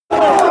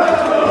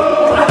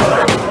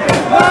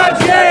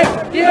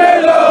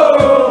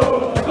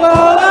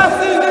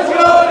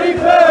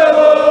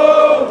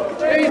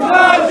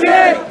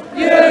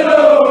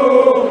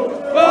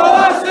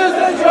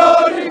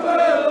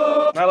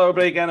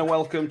everybody, again, and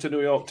welcome to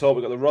New York Talk.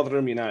 We've got the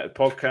Rotherham United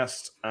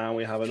podcast, and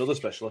we have another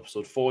special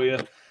episode for you.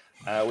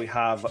 We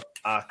have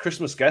our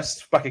Christmas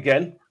guest back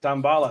again,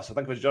 Dan Barlaser.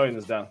 Thank you for joining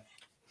us, Dan.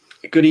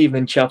 Good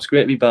evening, chaps.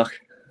 Great to be back.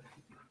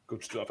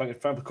 Good stuff. Thank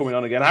you for coming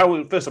on again.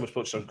 First time we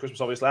touched on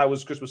Christmas, obviously. How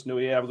was Christmas, New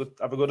Year? Have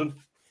a good one?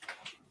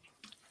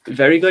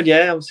 Very good,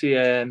 yeah.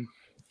 Obviously,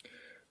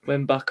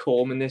 went back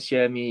home, and this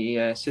year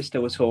my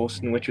sister was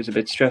hosting, which was a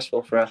bit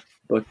stressful for her.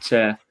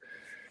 But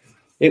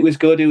it was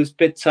good. It was a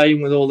bit time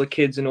with all the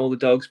kids and all the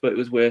dogs, but it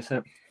was worth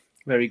it.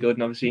 Very good.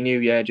 And obviously, New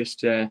Year,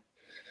 just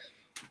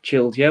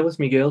chilled, with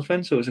my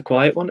girlfriend. So it was a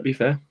quiet one, to be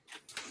fair.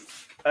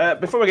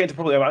 Before we get into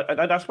probably,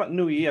 I'd ask about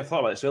New Year. I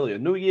thought about this earlier.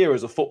 New Year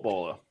as a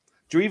footballer,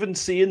 do you even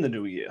see in the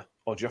New Year,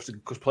 or do you have to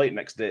just play it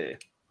next day?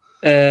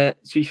 To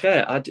be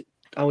fair,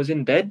 I was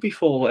in bed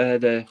before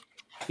they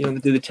do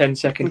the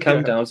 10-second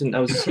countdown. I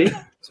was asleep,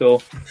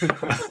 so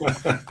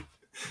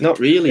not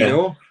really.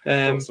 No.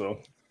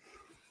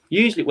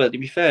 Usually, well, to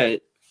be fair,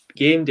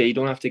 game day you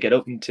don't have to get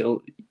up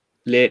until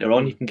later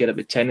on. You can get up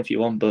at 10 if you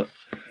want, but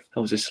I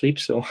was asleep,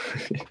 so.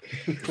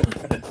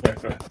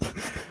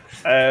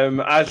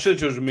 I should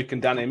judge Mick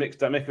and Danny.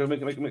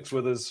 Mick's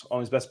with us on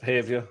his best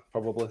behaviour,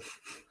 probably.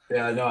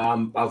 Yeah,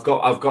 no, I've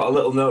got a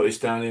little notice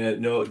down here.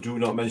 No, do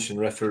not mention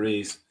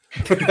referees.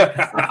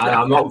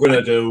 I'm not going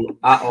to do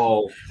at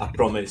all. I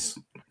promise.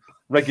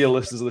 Regular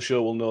listeners of the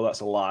show will know that's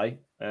a lie.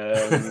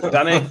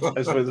 Danny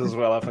is with us as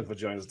well. Thank you for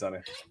joining us, Danny.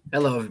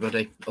 Hello,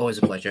 everybody. Always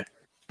a pleasure.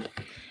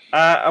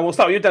 And we'll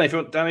start with you, Danny. If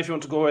you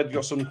want to go ahead, you've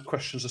got some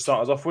questions to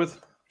start us off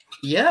with.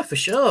 Yeah, for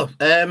sure.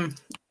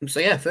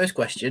 First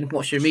question.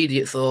 What's your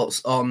immediate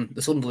thoughts on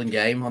the Sunderland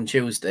game on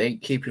Tuesday,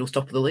 keeping us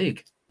top of the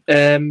league?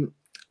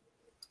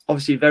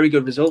 Obviously, a very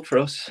good result for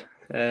us.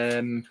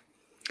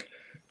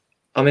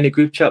 I'm in a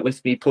group chat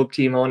with me pub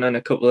team on, and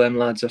a couple of them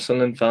lads are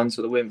Sunderland fans,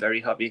 so they weren't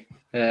very happy.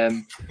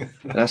 And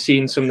I've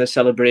seen some of the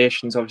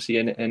celebrations, obviously,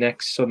 an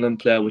ex-Sunderland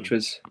player, which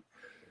it's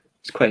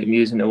quite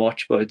amusing to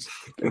watch, but it's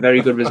a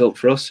very good result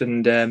for us.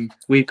 And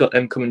we've got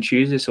them coming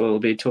Tuesday, so it'll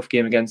be a tough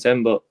game against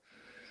them, but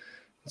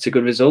it's a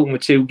good result. And we're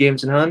 2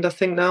 games in hand, I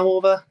think, now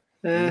over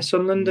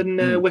Sunderland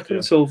and Wycombe.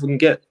 Yeah. So if we can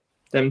get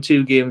them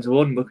 2 games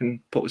won, we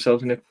can put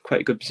ourselves in a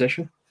quite a good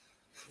position.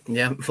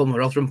 Yeah, former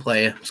Rotherham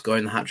player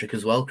scoring the hat-trick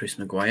as well, Chris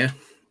Maguire.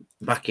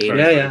 Back in.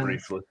 Very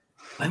briefly.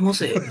 When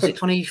was it? Was it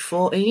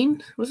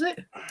 2014? Was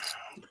it?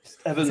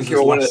 Evans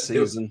last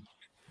season.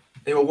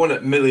 They were one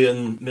at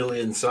million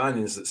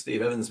signings that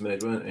Steve Evans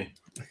made, weren't he?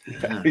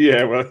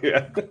 Yeah.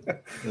 It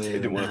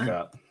didn't work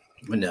out.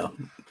 No.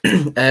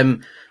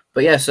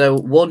 But yeah, so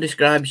one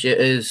describes you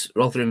as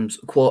Rotherham's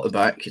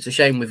quarterback. It's a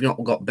shame we've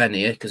not got Ben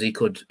here because he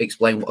could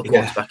explain what a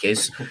quarterback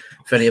is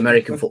for any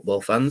American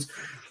football fans.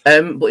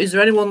 But is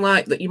there anyone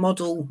like that you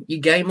model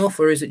your game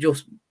off, or is it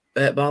just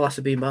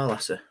Barlaser being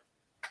Barlaser?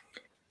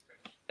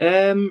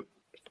 To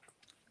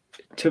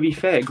be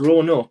fair,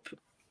 growing up,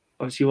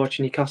 obviously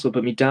watching Newcastle,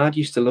 but my dad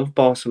used to love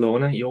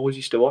Barcelona. He always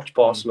used to watch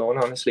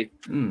Barcelona, honestly.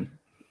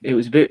 It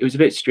was a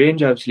bit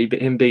strange, obviously,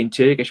 him being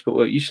Turkish, but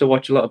we used to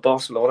watch a lot of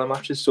Barcelona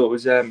matches, so it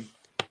was Xavi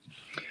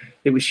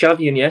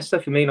and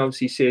Iniesta for me, and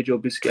obviously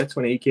Sergio Busquets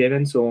when he came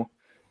in, so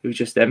it was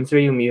just them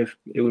 3 who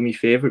were my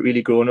favourite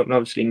really growing up, and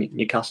obviously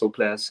Newcastle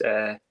players.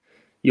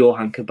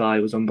 Johan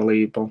Cabaye was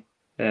unbelievable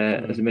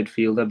as a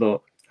midfielder,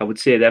 but I would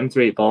say them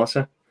 3 at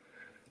Barca.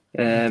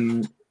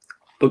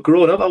 But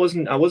growing up, I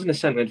wasn't a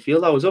centre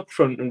midfield. I was up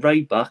front and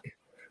right back,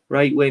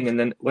 right wing, and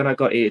then when I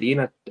got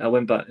 18, I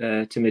went back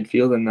to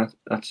midfield, and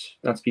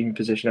that's been my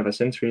position ever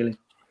since, really.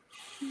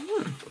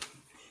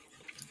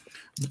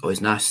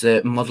 Always nice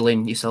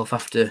modelling yourself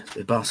after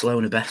the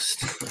Barcelona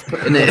best,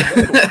 isn't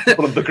it?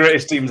 One of the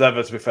greatest teams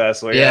ever, to be fair.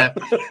 So yeah.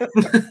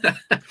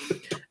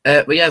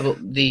 But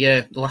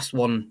the last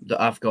one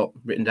that I've got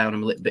written down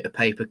on a little bit of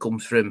paper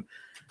comes from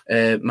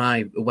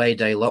my away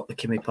day lot, the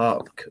Kimmy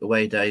Park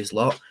away days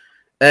lot.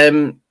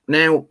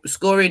 Now,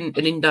 scoring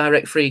an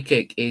indirect free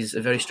kick is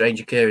a very strange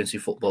occurrence in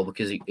football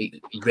because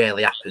it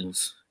rarely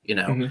happens, you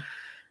know.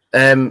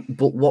 Mm-hmm.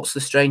 But what's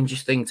the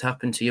strangest thing to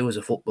happen to you as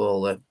a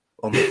footballer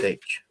on the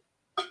pitch?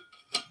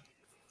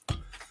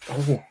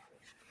 Oh,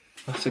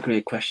 that's a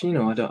great question. You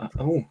know, I don't.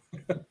 Oh,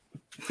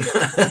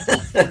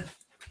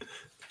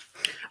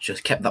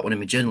 just kept that one in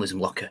my journalism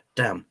locker.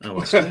 Damn.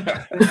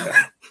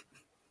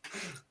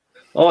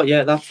 Oh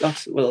yeah,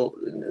 that's well.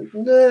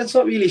 It's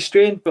not really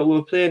strange, but we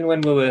were playing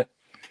when we were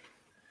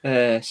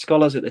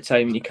scholars at the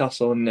time in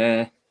Newcastle,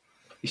 and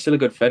he's still a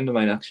good friend of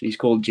mine. Actually, he's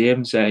called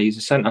James. He's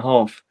a centre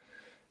half,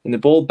 and the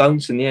ball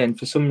bounced in the end.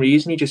 For some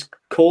reason, he just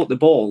caught the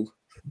ball.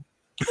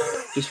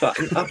 Just for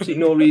absolutely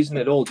no reason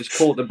at all, just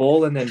caught the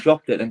ball and then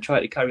dropped it and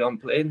tried to carry on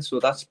playing. So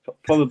that's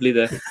probably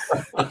the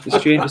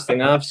strangest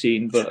thing I've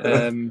seen. But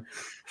I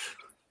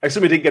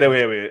assume he didn't get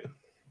away with it.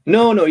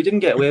 No, he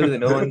didn't get away with it.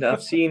 No, and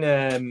I've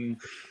seen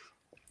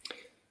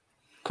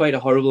quite a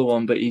horrible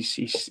one. But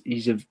he's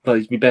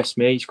my best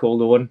mate. He's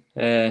called Owen.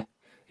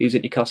 He was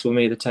at Newcastle with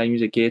me at the time. He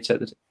was at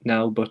Gateshead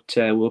now, but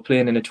we were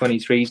playing in a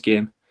 23s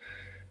game.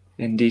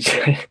 And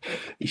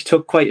he's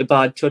took quite a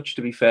bad touch,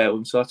 to be fair.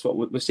 So that's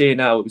what we're saying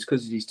now. It was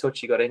because of his touch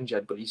he got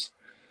injured. But he's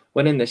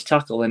went in this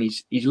tackle and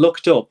he's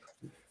looked up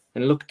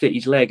and looked at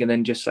his leg and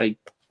then just like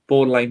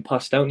borderline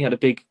passed out and he had a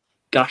big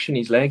gash in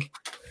his leg.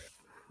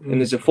 And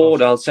there's a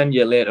photo I'll send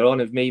you later on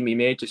of me and my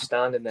mate just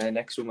standing there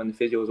next to him when the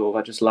physio's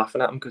over, just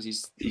laughing at him because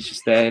he's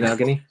just there in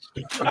agony.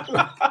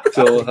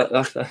 So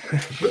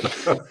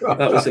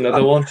that was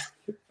another one.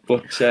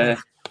 But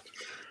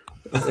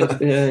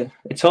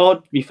it's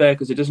hard to be fair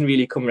because it doesn't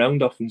really come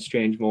around often,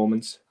 strange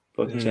moments.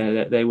 But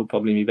they would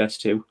probably be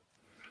best too.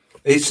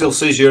 He still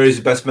sees you as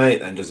his best mate,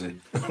 then, does he?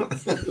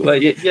 Well,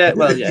 yeah.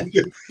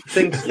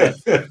 Think, yeah.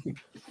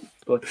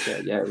 But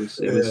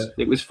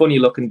it was funny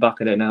looking back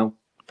at it now.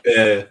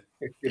 Yeah.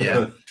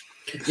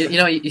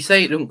 You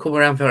say it don't come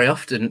around very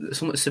often.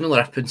 Something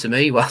similar happened to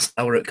me whilst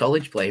I were at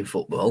college playing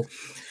football.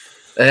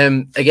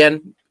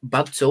 Again,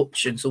 bad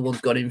touch, and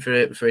someone's got in for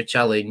a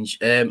challenge.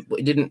 But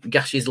he didn't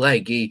gash his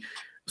leg. He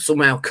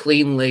somehow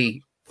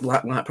cleanly,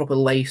 like proper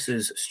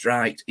laces,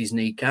 striked his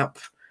kneecap,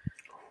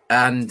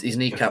 and his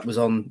kneecap was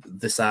on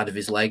the side of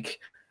his leg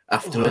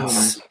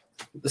afterwards.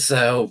 Oh.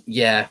 So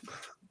yeah,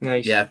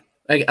 nice. Yeah.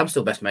 I'm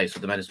still best mates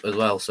with the men as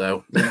well,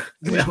 so...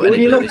 When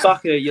you look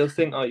back at it, you'll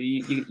think,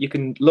 you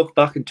can look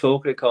back and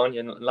talk it, can't you,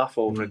 and laugh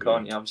over it,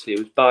 can't you? Obviously, it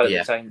was bad at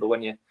the time, but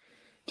when you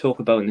talk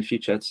about it in the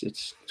future,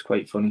 it's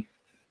quite funny.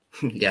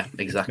 Yeah,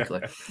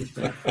 exactly.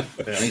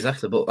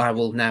 Exactly, but I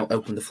will now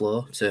open the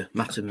floor to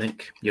Matt and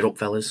Mick. You're up,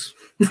 fellas.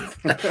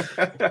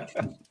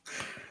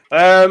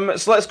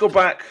 So let's go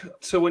back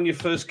to when you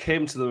first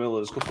came to the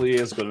Millers a couple of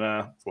years ago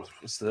now.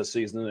 It's the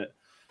season, isn't it?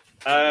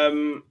 I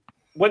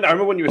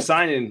remember when you were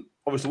signing...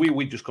 Obviously,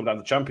 we just come down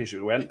to the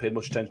Championship. We hadn't paid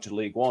much attention to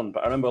League One,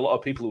 but I remember a lot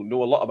of people who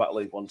know a lot about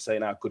League One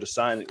saying how good a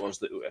sign it was.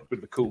 That it would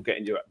be cool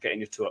getting you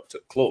to a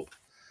club.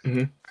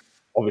 Mm-hmm.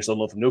 Obviously, I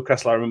love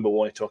Newcastle. I remember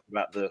when you talking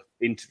about the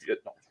interview,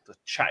 the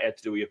chat you had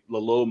to do with the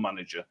loan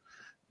manager.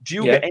 Do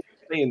you get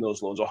anything in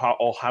those loans, or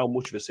how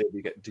much of a say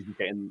did you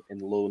get in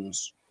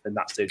loans in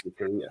that stage of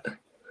your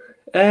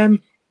career?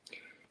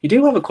 You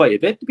do have quite a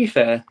bit, to be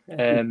fair.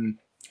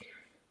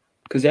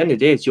 Because at the end of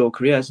the day, it's your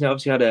career. I've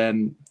obviously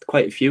had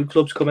quite a few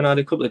clubs coming out,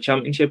 a couple of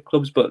Championship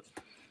clubs, but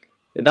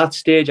at that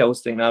stage, I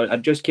was thinking, I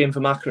just came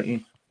from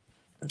Accrington.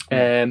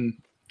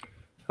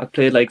 I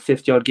played like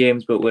 50 odd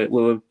games, but we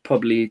were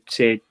probably,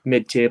 say,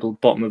 mid-table,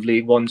 bottom of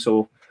League One.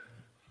 So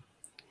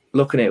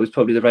looking at it was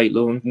probably the right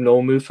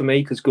no move for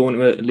me, because going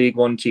to a League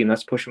One team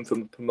that's pushing for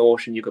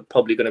promotion, you're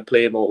probably going to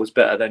play more, was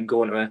better than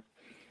going to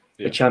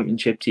a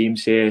Championship team,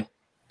 say,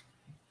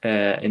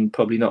 and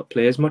probably not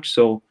play as much.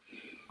 So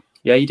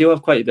yeah, you do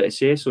have quite a bit to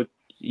say. So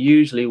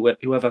usually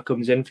whoever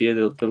comes in for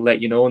you, they'll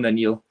let you know, and then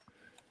you'll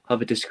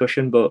have a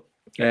discussion. But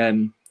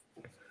the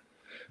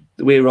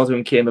way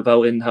Rotherham came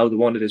about and how they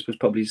wanted us was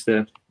probably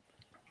the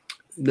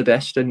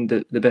best, and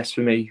the best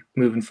for me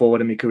moving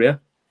forward in my career.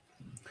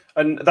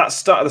 And the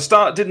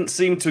start didn't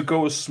seem to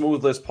go as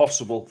smoothly as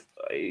possible.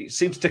 It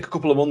seemed to take a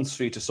couple of months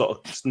for you to sort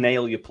of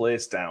nail your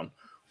place down.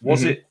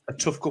 Was it a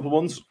tough couple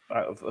of months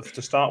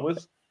to start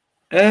with?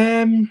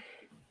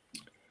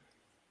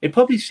 It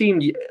probably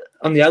seemed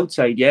on the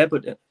outside, yeah,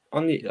 but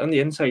on the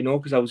inside, no,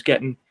 because I was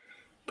getting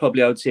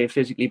probably, I would say,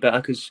 physically better,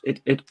 because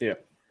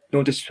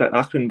no disrespect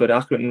Accrington, but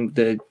Accrington,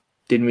 they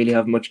didn't really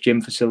have much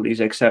gym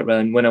facilities, etc.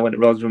 And when I went to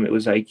Rotherham, it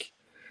was like,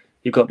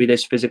 you've got to be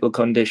this physical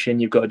condition,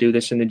 you've got to do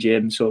this in the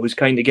gym. So it was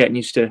kind of getting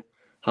used to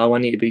how I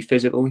need to be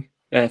physical.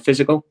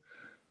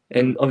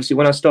 And obviously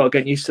when I started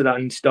getting used to that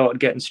and started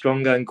getting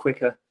stronger and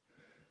quicker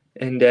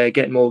and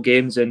getting more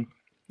games in,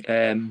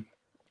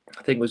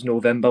 I think it was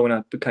November when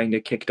I kind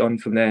of kicked on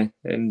from there,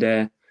 and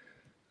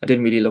I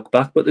didn't really look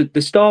back. But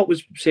the start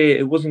was, say,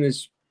 it wasn't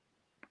as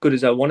good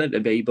as I wanted to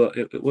be, but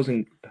it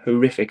wasn't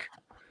horrific.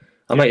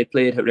 I might have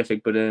played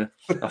horrific, but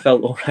I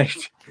felt all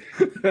right.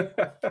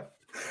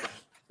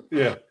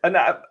 Yeah, and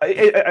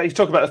you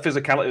talk about the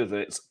physicality of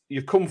it.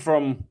 You've come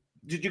from.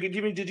 Did you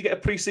get a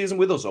pre-season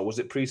with us, or was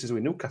it pre-season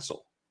with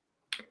Newcastle?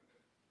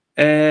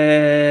 You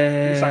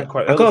signed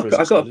quite early.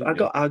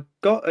 I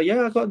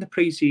got in the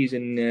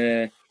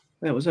pre-season.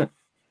 Where was it?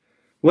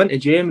 Went to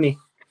Germany.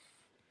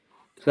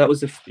 So that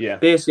was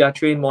basically I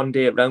trained one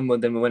day at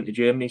Roundwood, then we went to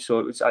Germany.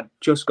 So I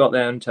just got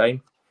there on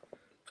time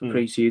for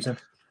pre-season.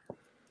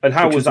 And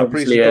how was that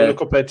pre-season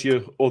compared to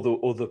your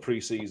other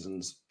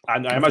pre-seasons?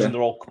 And I imagine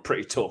they're all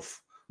pretty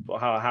tough. But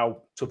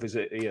how tough is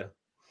it here?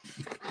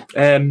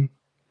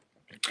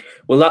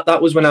 Well,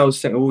 that was when I was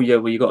thinking,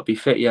 you got to be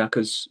fit,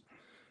 because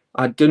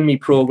I'd done my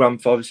programme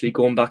for obviously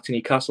going back to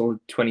Newcastle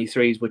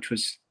 23s, which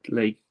was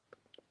like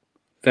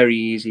very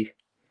easy.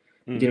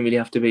 You didn't really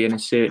have to be in a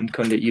certain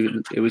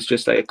condition. It was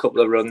just like a couple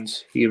of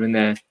runs here and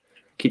there,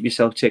 keep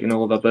yourself ticking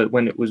over. But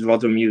when it was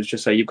Rotherham, you was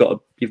just like you've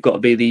got to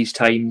be these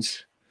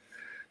times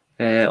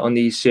on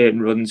these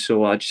certain runs.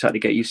 So I just had to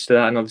get used to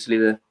that. And obviously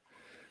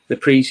the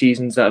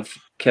pre-seasons that I've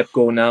kept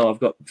going now, I've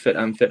got fit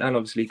and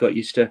obviously got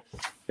used to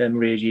them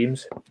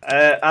regimes.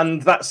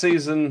 And that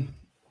season,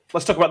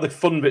 let's talk about the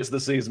fun bits of the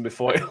season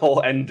before it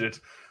all ended.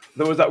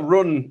 There was that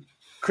run,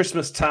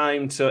 Christmas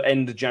time to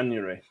end of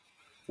January,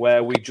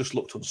 where we just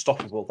looked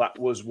unstoppable. That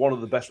was one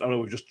of the best. I know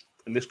we've just,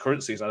 in this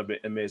current season, had a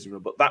bit amazing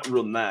run, but that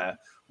run there,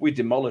 we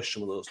demolished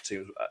some of those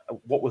teams.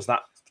 What was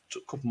that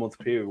couple month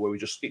period where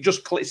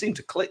it seemed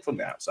to click from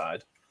the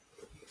outside.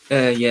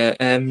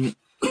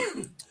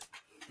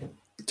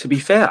 To be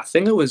fair, I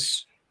think it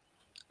was.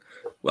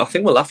 Well, I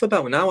think we'll laugh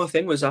about it now. I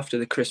think it was after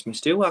the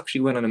Christmas do. We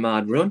actually went on a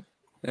mad run,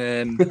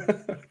 and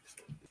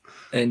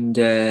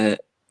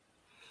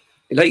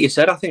like you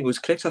said, I think it was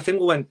clicked. I think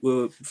we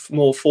were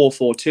more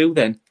 4-4-2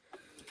 then,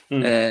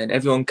 and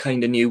everyone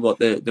kind of knew what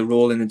the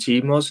role in the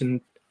team was, and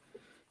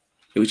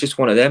it was just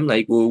one of them.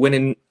 Like, we were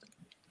winning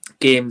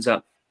games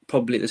that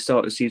probably at the start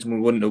of the season we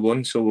wouldn't have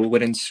won, so we were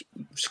winning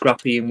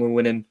scrappy and we were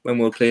winning when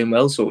we were playing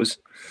well. So it was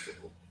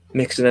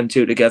mixing them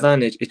two together,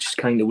 and it just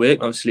kind of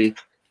worked. Obviously,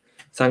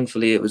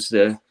 thankfully, it was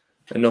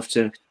enough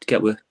to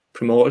get we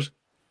promoted.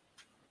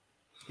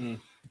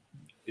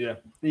 Yeah,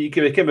 you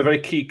became a very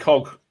key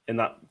cog in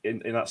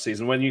that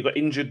season when you got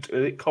injured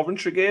at the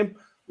Coventry game,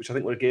 which I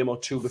think were a game or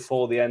two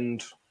before the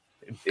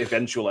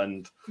eventual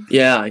end.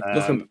 Yeah,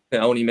 I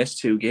only missed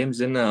 2 games,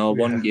 didn't I? Or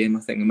 1 game,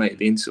 I think it might have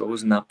been, so it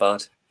wasn't that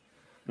bad.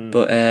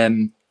 But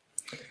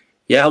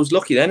I was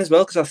lucky then as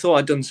well because I thought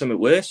I'd done something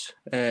worse.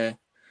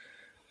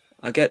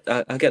 I get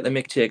the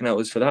mick taken out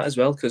was for that as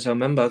well, because I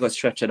remember I got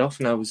stretchered off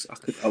and I was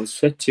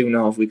fit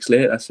 2.5 weeks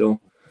later. So,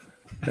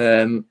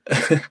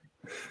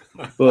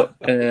 but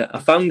I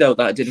found out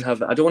that I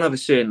don't have a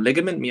certain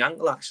ligament in my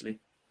ankle actually.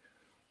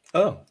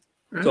 Oh,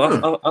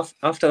 so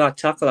after that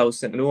tackle, I was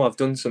thinking, oh, I've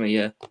done something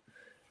here,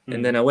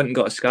 and then I went and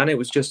got a scan. It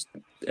was just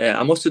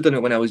I must have done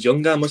it when I was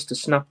younger. I must have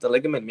snapped the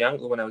ligament in my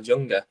ankle when I was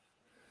younger,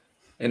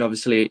 and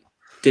obviously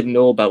didn't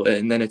know about it,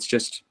 and then it's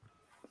just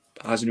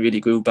hasn't really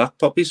grew back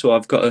properly. So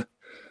I've got a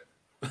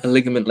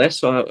ligament less,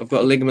 so I've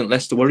got a ligament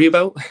less to worry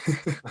about.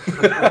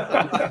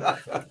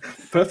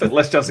 Perfect.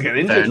 Less chance to get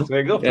injured.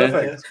 There you go.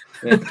 Perfect.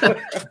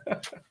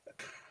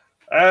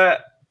 Yeah.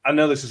 I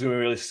know this is going to be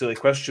a really silly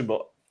question,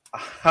 but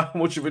how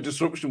much of a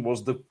disruption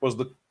was the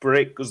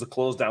break, was the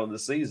close down of the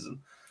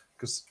season?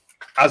 Because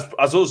as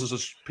us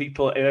as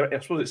people, I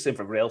suppose it's the same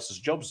for everybody else's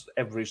jobs.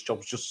 Everybody's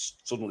jobs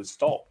just suddenly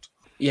stopped.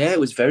 Yeah, it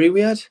was very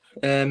weird.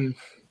 It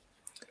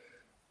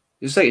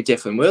was like a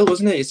different world,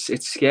 wasn't it?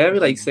 It's scary.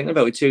 Like, thinking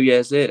about it 2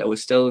 years later, we're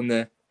still in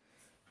the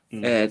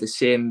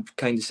same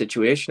kind of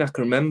situation. I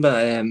can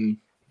remember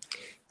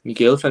my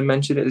girlfriend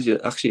mentioned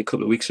it actually a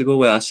couple of weeks ago,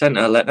 where I sent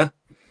her a letter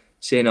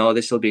saying, "Oh,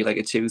 this will be like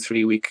a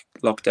 2-3 week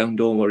lockdown.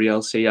 Don't worry,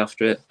 I'll see you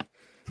after it."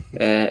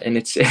 And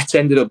it's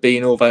ended up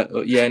being over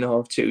a year and a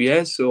half, 2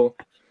 years. So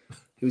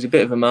it was a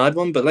bit of a mad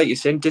one. But like you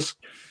said, just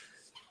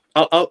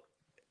I'll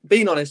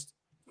being honest,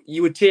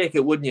 you would take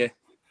it, wouldn't you?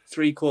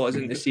 3/4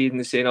 into the season,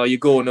 they're saying, "Oh, you're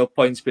going up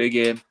points per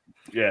game."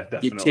 Yeah,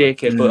 definitely. You'd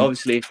take it, but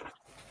obviously,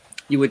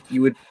 you would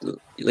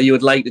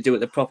like to do it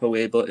the proper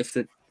way. But if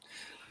they're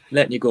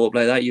letting you go up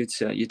like that, you'd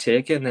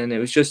take it. And then it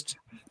was just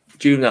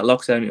during that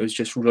lockdown, it was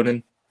just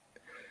running.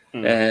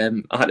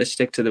 I had to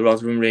stick to the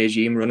Rotherham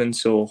regime running,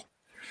 so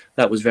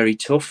that was very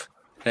tough.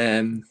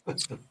 There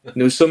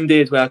was some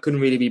days where I couldn't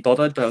really be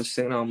bothered, but I was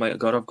thinking, "Oh my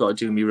God, I've got to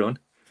do my run."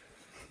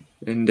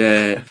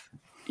 And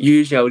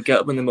usually I would get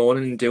up in the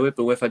morning and do it,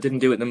 but if I didn't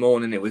do it in the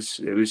morning, it was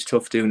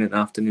tough doing it in the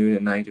afternoon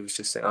and night. It was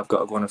just saying, I've got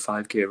to go on a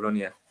 5k run,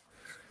 yeah.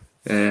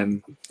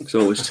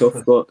 So it was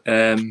tough, but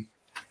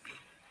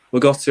we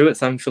got through it,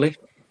 thankfully.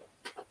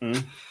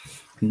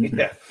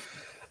 Yeah.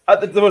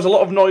 There was a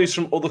lot of noise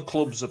from other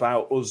clubs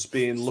about us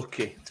being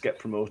lucky to get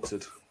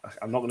promoted.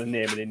 I'm not going to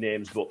name any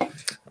names, but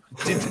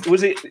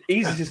was it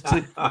easy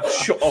to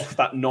shut off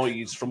that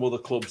noise from other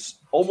clubs,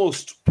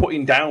 almost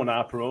putting down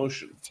our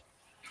promotion?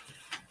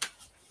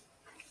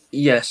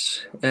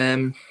 Yes.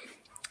 And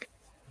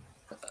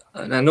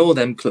I know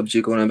them clubs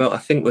you're going about. I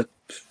think we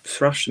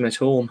thrashed them at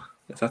home,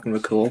 if I can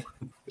recall.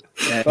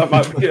 That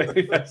might be,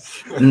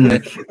 yes.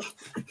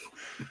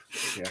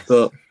 Yes.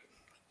 But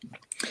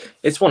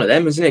it's one of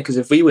them, isn't it? Because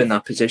if we were in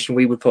that position,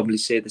 we would probably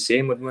say the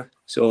same, wouldn't we?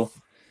 So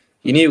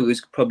you knew it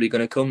was probably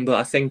going to come. But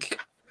I think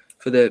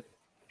for the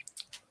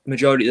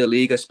majority of the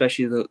league,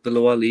 especially the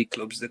lower league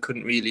clubs, they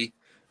couldn't really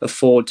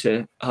afford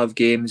to have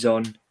games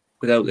on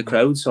without the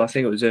crowd. So I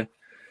think it was a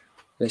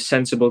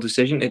sensible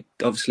decision. It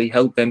obviously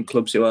helped them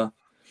clubs who are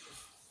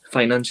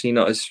financially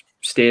not as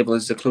stable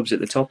as the clubs at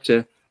the top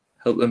to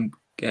help them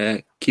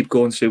keep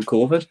going through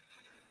COVID.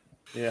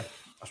 Yeah,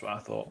 that's what I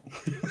thought.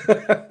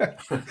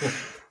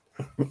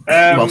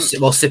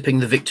 While sipping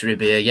the victory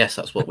beer, yes,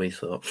 that's what we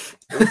thought.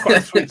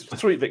 Quite a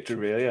sweet victory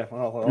beer, yeah.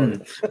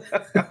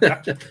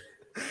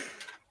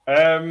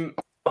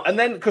 And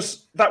then,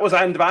 because that was the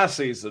end of our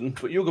season,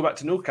 but you go back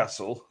to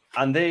Newcastle,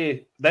 and their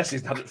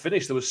season hadn't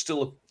finished. There was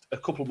still a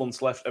couple of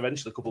months left,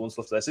 eventually a couple of months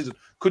left of their season.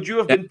 Could you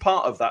have been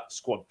part of that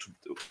squad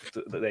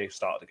that they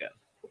started again?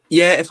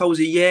 Yeah, if I was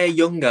a year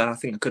younger, I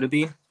think I could have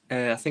been.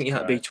 I think you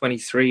had to be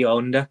 23 or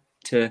under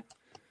to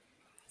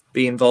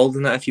be involved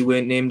in that if you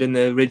weren't named in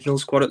the original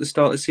squad at the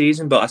start of the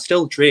season. But I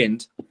still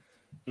trained.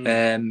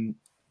 And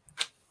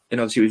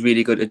obviously it was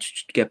really good to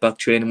get back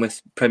training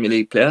with Premier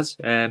League players.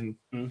 Learn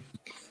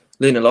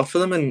a lot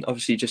from them, and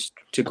obviously just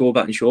to go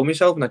back and show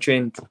myself. And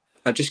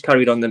I just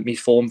carried on my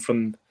form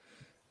from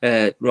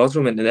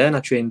Rotherham into there, and I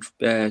trained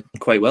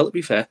quite well, to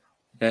be fair.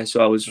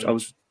 So I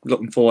was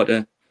looking forward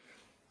to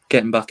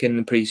getting back in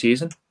the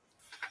pre-season.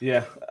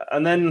 Yeah,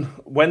 and then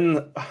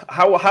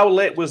how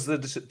late was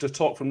the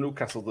talk from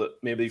Newcastle that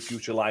maybe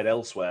future lied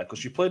elsewhere?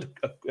 Because you played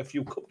a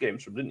few cup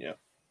games from, didn't you?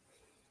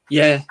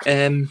 Yeah,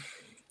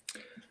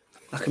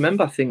 I can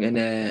remember thinking,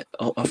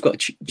 I've got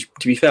to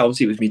be fair,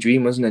 obviously it was my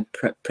dream, wasn't it?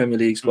 Premier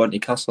League squad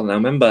Newcastle. And I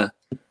remember,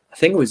 I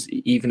think it was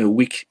even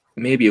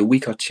maybe a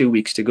week or 2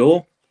 weeks to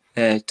go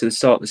to the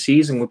start of the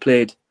season. We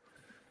played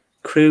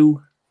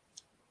Crewe,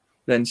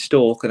 then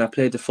Stoke, and I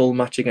played the full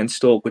match against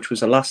Stoke, which was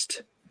the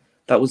last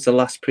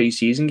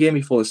pre-season game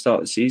before the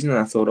start of the season. And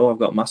I thought, I've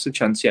got a massive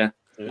chance here.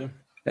 Yeah.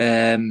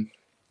 And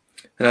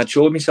I'd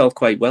showed myself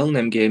quite well in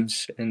them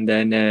games. And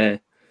then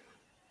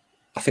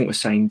I think we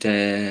signed,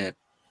 who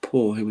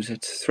was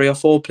it? 3 or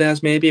 4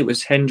 players maybe. It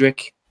was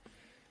Hendrick,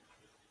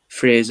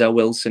 Fraser,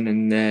 Wilson,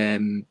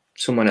 and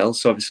someone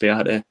else. Obviously, I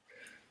had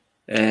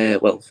I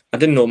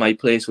didn't know my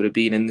place would have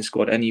been in the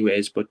squad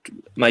anyways, but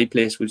my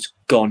place was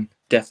gone,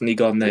 definitely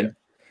gone then. Yeah.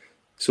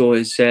 So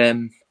as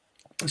soon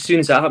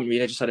as that happened,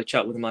 really, I just had a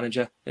chat with the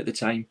manager at the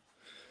time.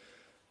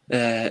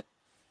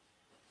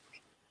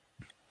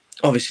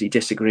 Obviously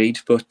disagreed,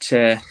 but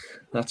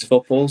that's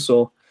football.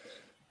 So,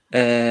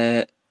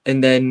 and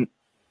then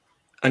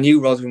I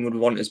knew Rotherham would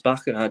want us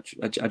back, and I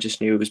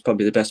just knew it was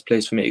probably the best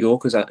place for me to go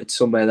because it's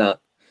somewhere that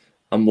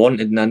I'm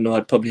wanted, and I know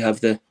I'd probably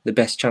have the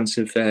best chance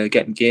of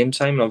getting game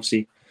time, and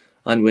obviously,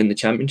 and win the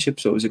championship.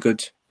 So it was a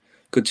good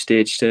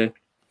stage to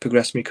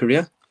progress my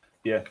career.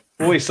 Yeah.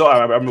 Well, we saw.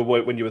 I remember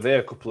when you were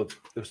there. Newcastle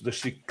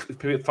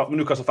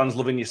fans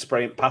loving you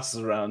spraying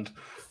passes around, and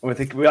we're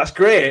thinking, well, that's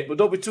great, but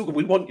don't be too good.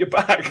 We want you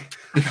back.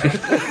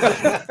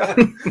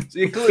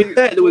 So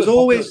there was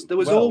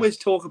always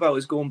talk about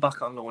us going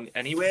back on loan,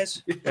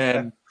 anyways.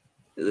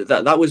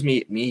 That was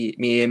me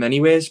aim,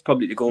 anyways.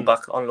 Probably to go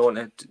back on loan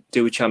to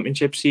do a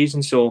championship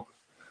season. So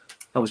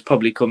I was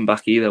probably coming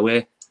back either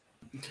way.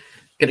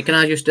 Can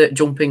I just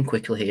jump in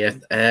quickly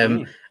here?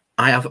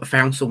 I have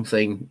found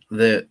something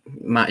that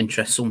might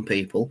interest some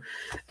people.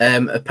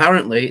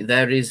 Apparently,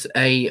 there is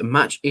a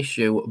match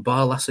issue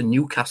Barlaser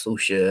Newcastle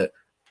shirt.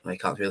 I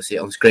can't really see it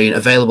on screen.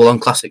 Available on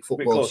Classic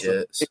Football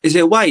shirts. Is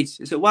it white?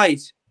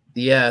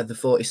 Yeah, the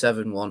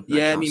 47 one.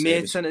 Yeah, my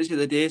mate sent us the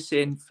other day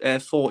saying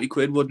 40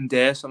 quid wouldn't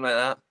dare, something like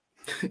that.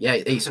 Yeah,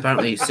 it's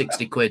apparently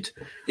 60 quid.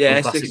 Yeah,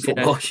 on Classic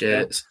Football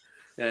shirts.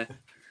 Yeah.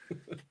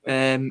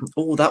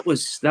 That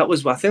was.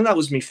 I think that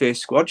was my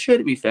first squad shirt.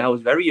 To be fair, I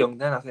was very young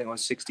then. I think I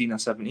was 16 or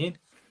 17.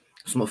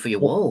 Something for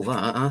your wall,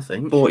 that I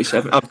think.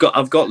 47.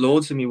 I've got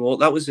loads in my wall.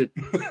 That was my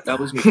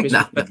Christmas.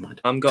 Never mind.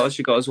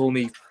 She got us all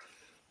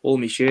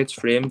my shirts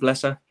framed,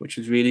 bless her, which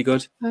was really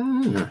good.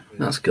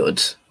 That's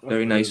good.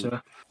 Very nice of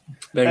her.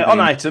 On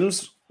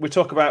items, we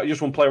talk about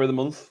just one player of the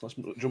month. Let's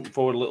jump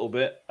forward a little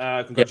bit.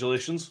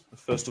 Congratulations,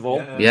 first of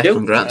all. Yeah,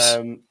 congrats.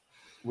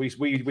 We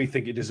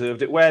think you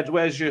deserved it.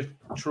 Where's your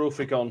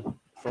trophy gone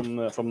from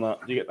that?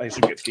 I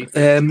assume you get to keep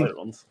it.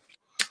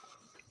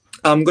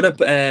 I'm gonna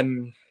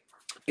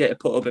get it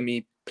put up in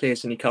my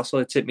place in Newcastle.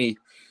 It's at my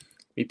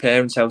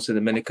parents' house at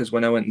the minute because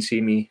when I went and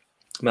see me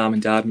mum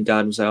and dad, my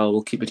dad was like, "Oh,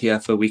 we'll keep it here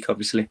for a week,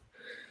 obviously."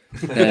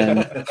 So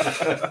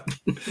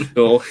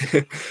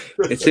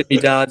it's at my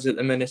dad's at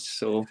the minute.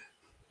 So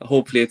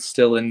hopefully it's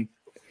still in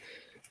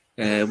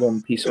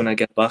one piece when I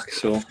get back.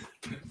 So.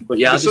 But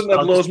yeah, some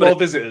have loads more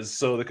visitors,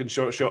 so they can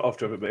show it off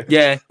to everybody.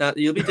 Yeah,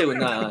 you'll be doing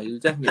that. You'll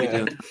definitely be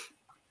doing it.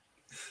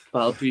 But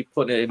I'll be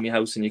putting it in my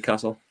house in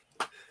Newcastle.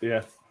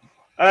 Yeah.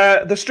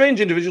 The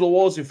strange individual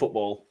awards in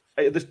football,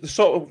 they're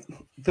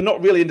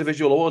not really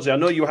individual awards. I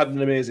know you had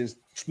an amazing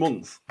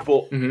month,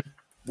 but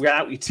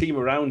without your team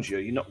around you,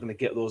 you're not going to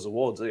get those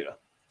awards, are you?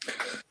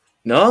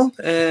 No.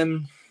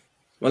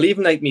 Well,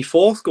 even like my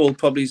fourth goal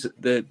probably is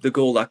the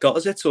goal that got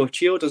us it. So if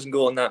Chio doesn't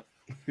go on that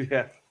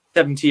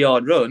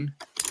 70-yard run,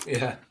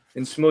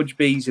 and Smudge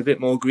B's a bit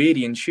more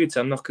greedy and shoots,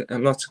 I'm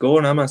not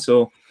scoring, am I?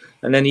 So,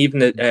 and then even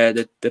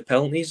the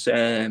penalties,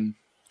 I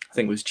think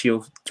it was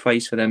Chio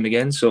twice for them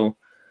again. So,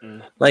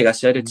 like I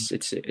said, it's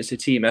a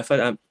team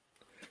effort.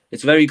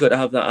 It's very good to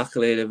have that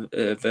accolade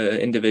of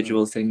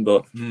individual thing,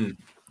 but I'm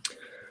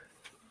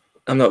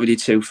not really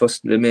too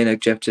fussed. The main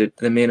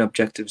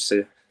objectives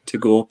to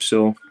go up.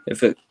 So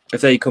if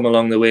they come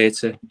along the way,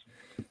 it's a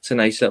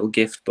nice little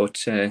gift.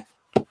 But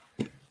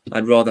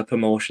I'd rather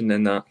promotion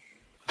than that.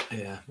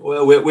 Yeah,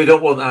 well, we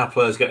don't want our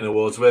players getting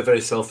awards. We're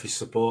very selfish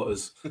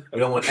supporters. We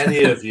don't want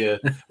any of you.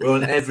 We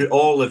want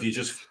all of you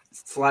just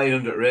flying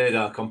under the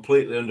radar,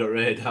 completely under the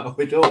radar.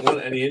 We don't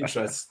want any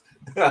interest,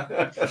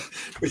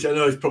 which I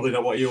know is probably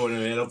not what you want to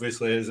hear,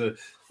 obviously, as an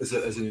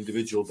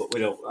individual. But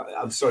we don't.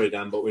 I'm sorry,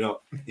 Dan, but we're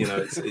not. You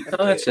know, it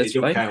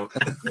don't count.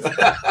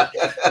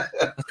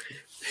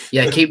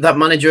 Yeah, keep that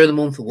Manager of the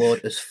Month award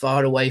as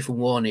far away from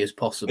Warney as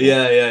possible.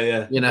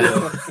 Yeah. You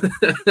know.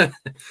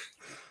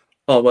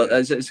 Oh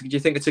well, do you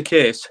think it's a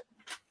case?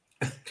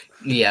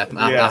 Yeah,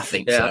 I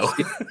think so.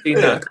 I've seen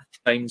that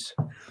times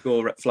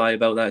go fly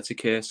about that. It's a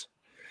case,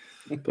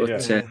 but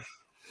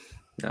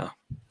no.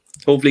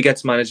 Hopefully,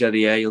 gets Manager of the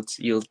Year.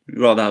 You'll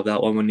rather have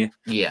that one, wouldn't you?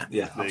 Yeah,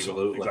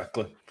 absolutely,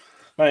 exactly.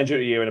 Manager of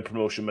the Year and a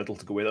promotion medal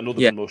to go with.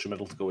 Another promotion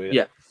medal to go with.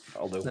 Yeah,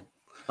 I'll do.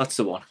 That's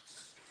the one.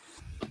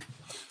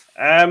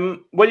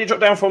 When you drop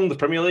down from the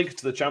Premier League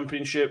to the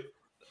Championship,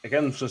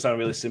 again, it's going to sound a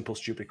really simple,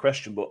 stupid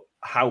question, but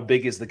how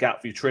big is the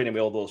gap for you training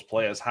with all those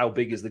players? How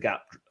big is the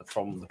gap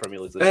from the Premier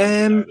League to the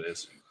Championship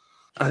nowadays?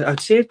 I'd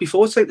say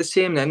before it's like the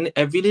same in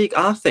every league.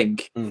 I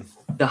think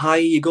the higher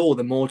you go,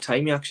 the more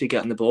time you actually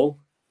get in the ball.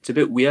 It's a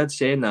bit weird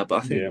saying that,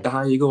 but I think the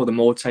higher you go, the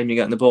more time you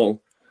get in the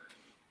ball.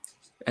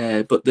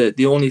 But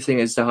the only thing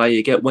is, the higher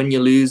you get, when you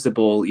lose the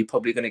ball, you're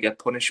probably going to get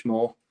punished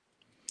more.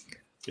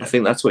 Yeah. I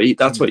think that's what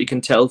you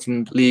can tell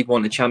from League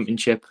One to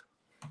Championship,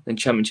 then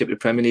Championship to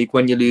Premier League.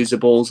 When you lose the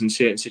balls in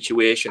certain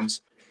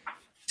situations,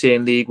 say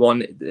in League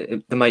One,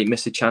 they might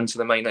miss a chance, or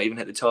they might not even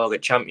hit the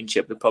target.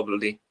 Championship, they're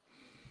probably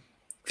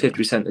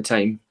 50% of the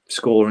time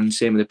scoring.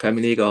 Same with the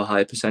Premier League, or a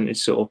high percentage.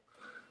 So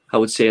I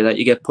would say that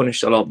you get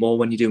punished a lot more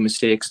when you do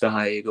mistakes, the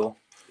higher you go.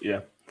 Yeah.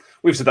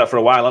 We've said that for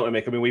a while, haven't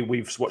we, Mick? I mean,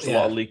 we've watched a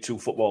lot of League Two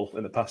football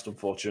in the past,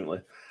 unfortunately.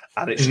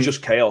 And it's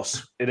just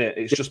chaos, isn't it?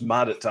 It's just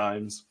mad at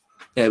times.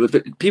 Yeah,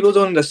 but people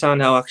don't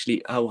understand how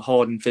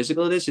hard and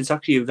physical it is. It's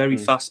actually a very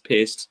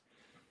fast-paced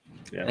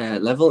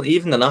level.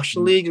 Even the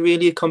National League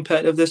really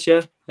competitive this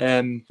year.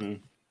 And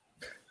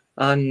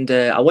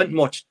I went and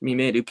watched my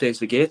mate who plays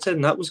for Gateshead,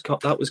 and that was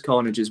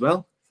carnage as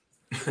well.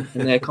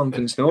 In their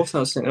Conference North, I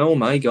was thinking, oh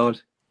my God.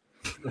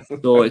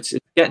 So it's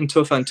getting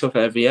tougher and tougher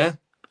every year,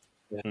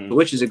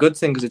 which is a good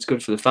thing because it's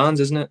good for the fans,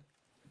 isn't it?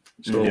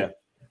 So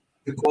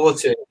the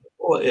quality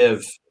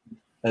of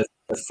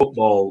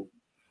football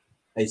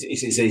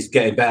is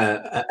getting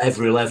better at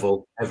every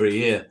level every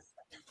year.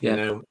 You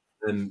know,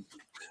 and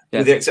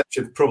with the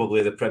exception of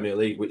probably the Premier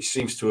League, which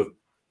seems to have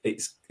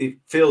it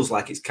feels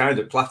like it's kind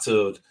of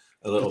plateaued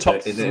a little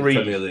bit in the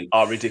Premier League.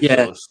 Are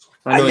ridiculous.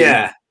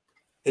 Yeah.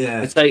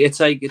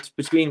 It's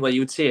between where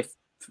you would say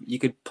you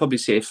could probably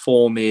say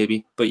 4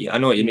 maybe, but I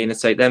know what you mean.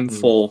 It's like them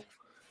 4,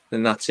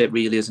 then that's it,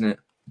 really, isn't it?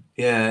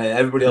 Yeah,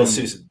 everybody else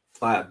is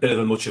like a bit of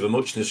a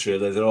muchness,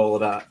 really. They're all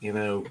about, you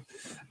know.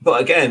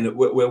 But again,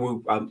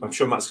 I'm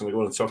sure Matt's going to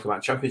go on and talk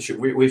about Championship.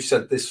 We've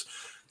said this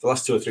the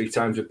last 2 or 3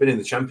 times we've been in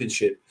the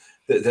Championship.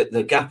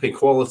 The gap in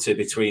quality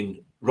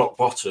between rock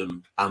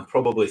bottom and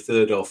probably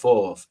 3rd or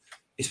 4th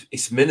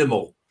is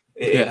minimal.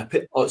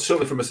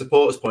 Certainly from a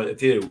supporter's point of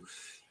view,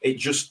 it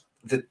just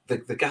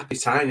the gap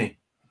is tiny.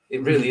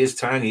 It really is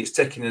tiny. It's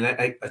taking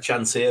a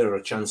chance here or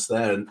a chance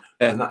there, and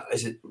that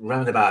is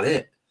round about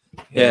it.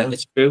 Yeah,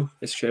 it's true.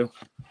 It's true.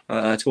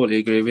 I totally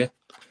agree with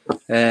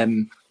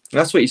you.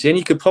 That's what you're saying.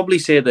 You could probably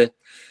say the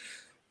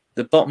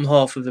bottom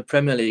half of the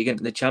Premier League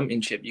into the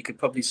Championship. You could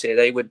probably say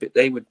they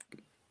would.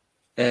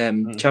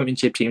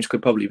 Championship teams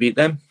could probably beat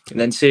them, and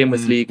then same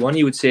with League One.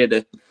 You would say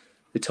the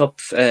top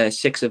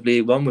 6 of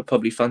League One would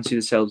probably fancy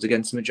themselves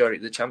against the majority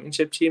of the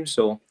Championship teams.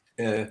 So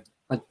I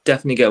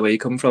definitely get where you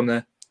come from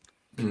there.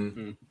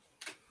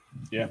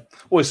 Yeah.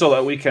 Well, we saw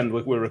that weekend.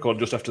 We were recording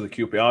just after the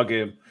QPR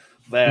game.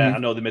 There, I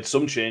know they made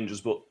some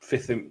changes, but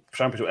 5th in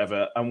Championship,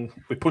 whatever, and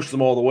we pushed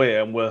them all the way,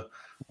 and we're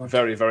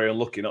very, very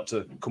unlucky not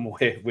to come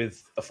away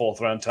with a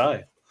 4th round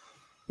tie.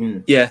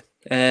 Yeah.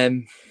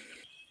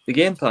 The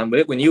game plan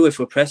worked. We knew if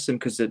we pressed them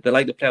because they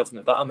like to play out from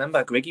the back. I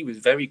remember Griggy was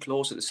very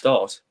close at the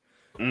start.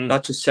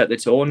 That just set the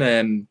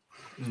tone.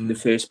 The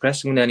first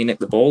pressing, and then he nicked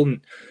the ball, and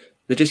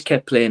they just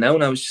kept playing out.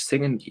 And I was just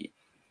thinking,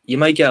 you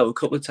might get out a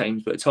couple of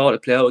times, but it's hard to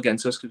play out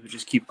against us because we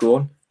just keep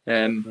going.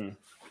 And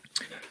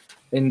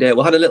we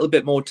had a little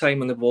bit more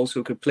time on the ball, so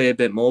we could play a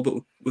bit more, but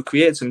we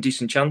created some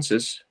decent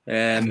chances.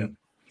 And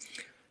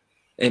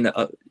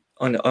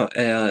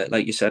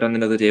like you said, on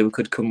another day, we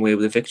could come away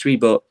with a victory,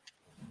 but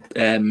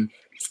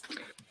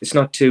it's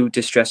not too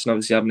distressing,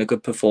 obviously, having a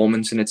good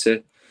performance,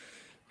 and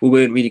we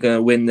weren't really going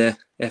to win the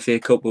FA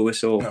Cup, were we?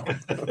 So,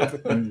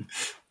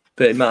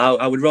 but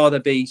I would rather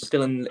be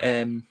still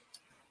in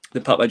the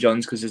Papa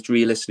John's because it's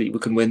realistic we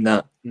can win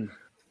that,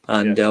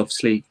 and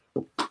obviously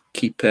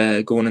keep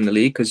going in the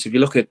league. Because if you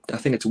look at, I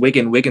think it's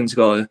Wigan's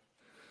got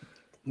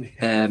 4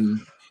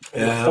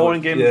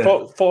 in game,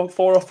 4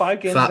 or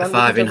 5 games.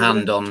 5 in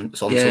hand on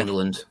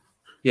Sunderland.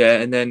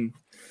 Yeah, and then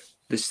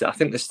I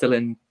think they're still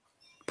in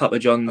Papa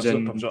John's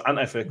and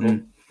FA Cup.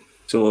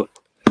 So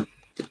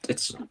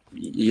it's,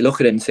 you look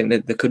at it and think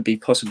that they could be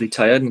possibly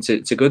tired, and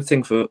it's a good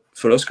thing for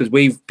us because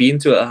we've been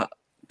through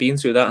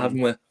that,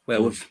 haven't we?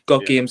 Where we've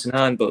got games in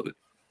hand, but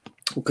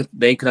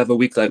they could have a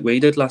week like we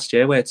did last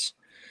year, where it's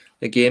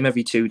a game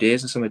every 2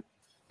 days or something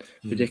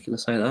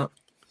ridiculous like that.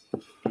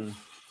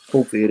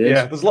 Hopefully it is.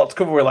 Yeah, there's a lot to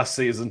cover with last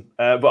season,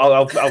 but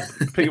I'll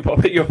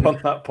pick you up on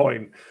that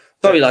point.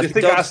 Sorry, lads.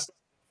 The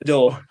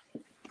door.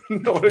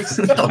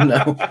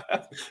 No.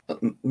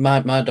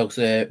 My dog's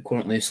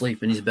currently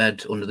asleep in his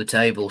bed under the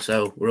table,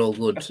 so we're all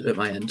good at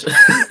my end.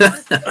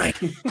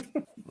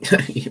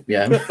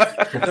 Yeah.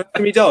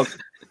 Me dog.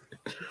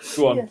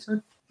 Go on. Yeah,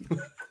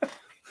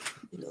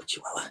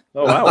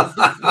 oh wow.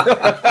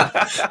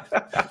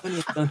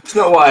 It's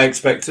not what I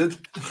expected.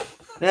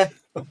 Yeah.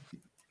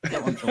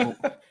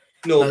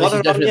 No, this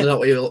is definitely not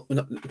what you.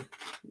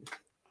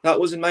 That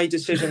wasn't my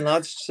decision,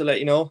 lads, just to let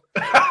you know.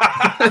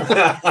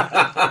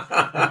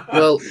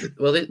 Well,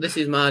 this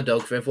is my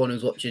dog for everyone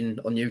who's watching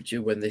on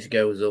YouTube when this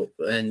goes up,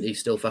 and he's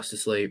still fast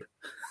asleep.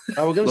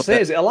 I was going to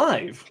say, is it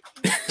alive?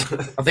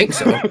 I think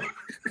so.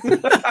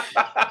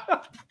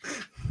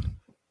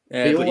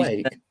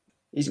 But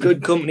he's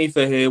good company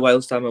for her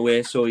whilst I'm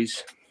away, so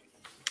he's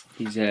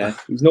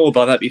no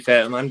bother, to be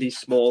fair, man. He's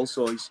small,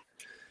 so he's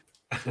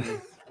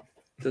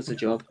does the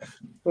job.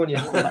 Go on,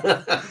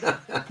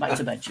 Back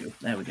to bed, you.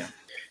 There we go.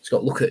 He's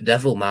got look at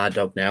devil, my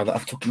dog, now that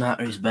I've took him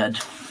out of his bed.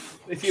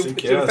 If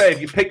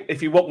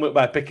you woke me up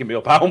by picking me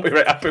up, I won't be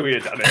very happy with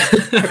you, Danny.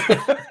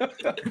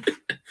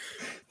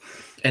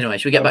 Anyway,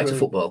 should we get back to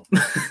football?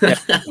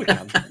 We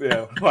can.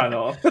 Yeah, why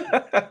not?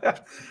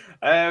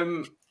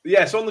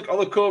 So on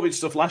the COVID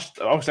stuff,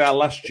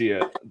 last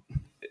year,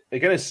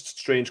 again, it's a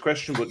strange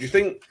question, but do you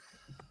think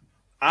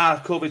our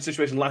COVID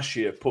situation last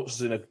year puts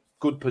us in a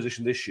good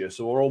position this year,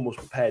 so we're almost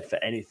prepared for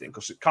anything?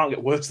 Because it can't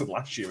get worse than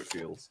last year, it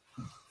feels.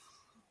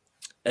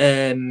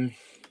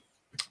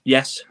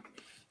 Yes,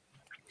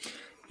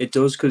 it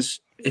does,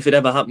 because if it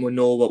ever happened, we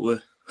know what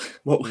we're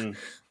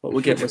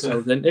getting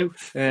ourselves into.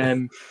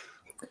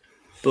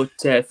 But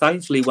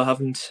thankfully, we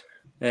haven't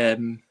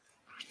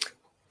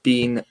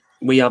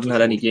we haven't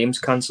had any games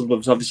cancelled.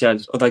 We've obviously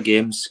had other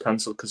games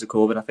cancelled because of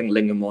COVID. I think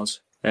Lingham was.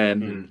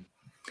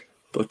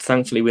 But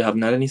thankfully, we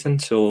haven't had anything.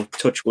 So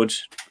touch wood,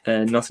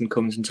 nothing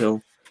comes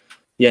until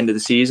the end of the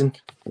season.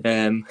 You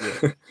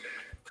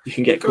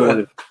can get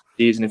COVID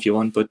season if you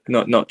want, but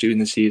not during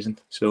the season.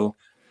 So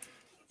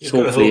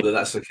hopefully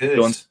that's the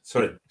case.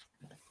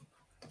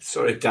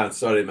 Sorry, Dan.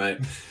 Sorry, mate.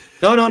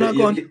 No.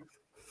 Go on.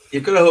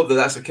 You've got to hope that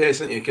that's the case,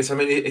 haven't you? Because I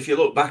mean, if you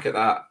look back at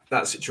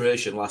that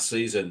situation last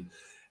season,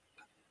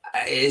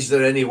 is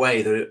there any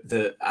way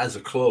that as a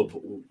club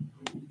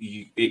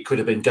it could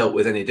have been dealt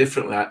with any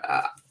differently?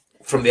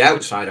 From the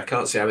outside, I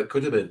can't see how it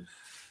could have been.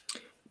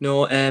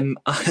 No, I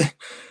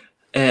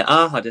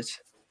had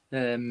it,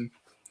 and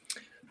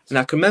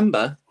I can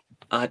remember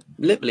I'd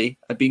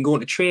been going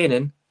to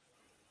training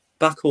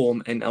back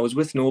home, and I was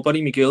with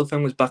nobody. My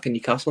girlfriend was back in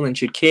Newcastle, and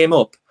she came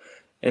up,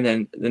 and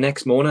then the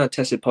next morning I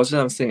tested positive.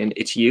 I was thinking,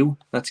 it's you.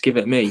 Let's give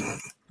it me.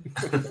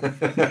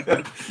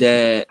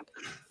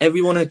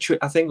 Everyone at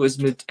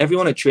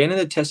training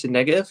had tested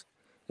negative,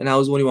 and I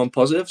was the only one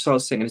positive. So I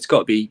was thinking, it's got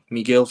to be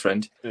my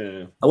girlfriend.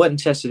 Yeah. I went and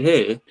tested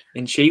her,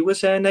 and she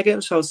was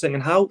negative. So I was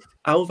thinking, how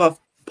have I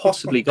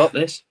possibly got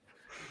this?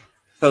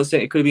 So I was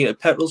thinking it could have been at a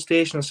petrol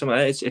station or something.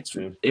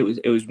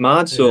 It was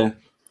mad. So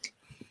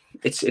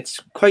it's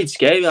quite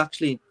scary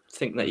actually,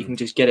 thinking that you can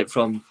just get it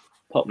from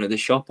popping at the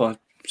shop or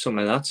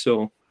something like that.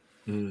 So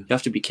you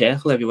have to be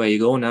careful everywhere you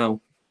go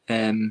now.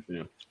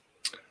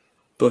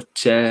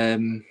 But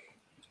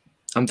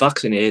I'm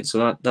vaccinated,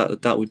 so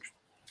that would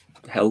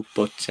help.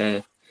 But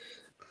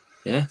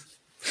yeah.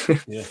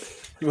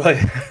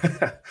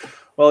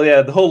 Well,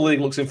 yeah, the whole league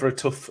looks in for a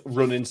tough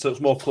run in. So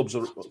more clubs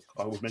are.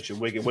 I would mention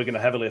Wigan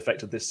are heavily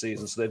affected this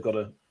season, so they've got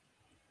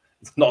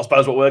not as bad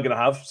as what we're going to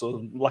have.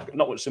 So not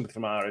much sympathy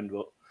from our end,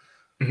 but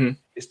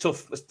it's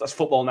tough. That's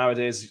football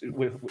nowadays.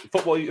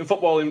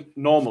 Football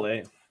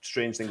normally,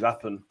 strange things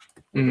happen.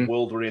 The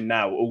world we're in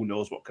now, who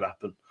knows what could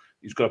happen?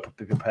 You've got to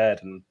be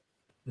prepared, and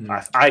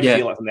I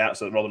feel like from the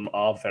outside, Rotherham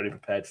are very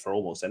prepared for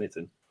almost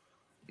anything.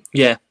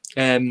 Yeah.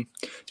 To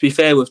be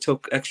fair, we've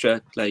took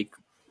extra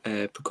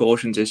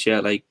precautions this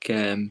year.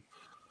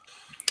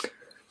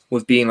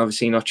 We've been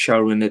obviously not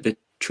showering at the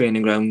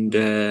training ground.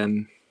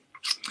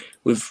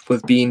 We've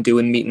been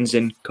doing meetings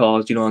in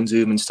cars, on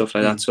Zoom and stuff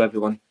like that. So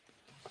everyone.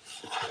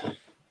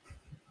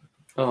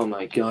 Oh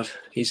my God,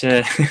 he's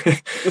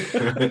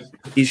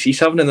he's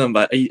having a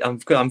number. I'm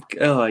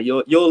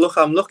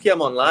lucky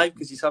I'm on live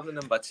because he's having a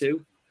number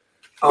 2.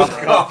 Oh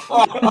God.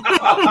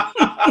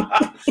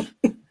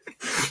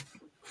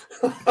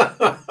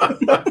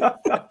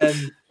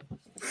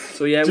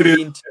 So yeah,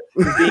 we've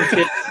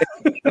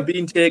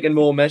been taking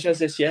more measures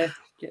this year.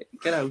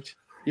 Get out.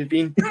 You've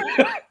been.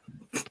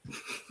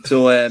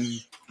 So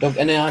don't get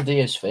any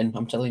ideas, Finn.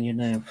 I'm telling you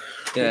now.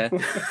 Yeah.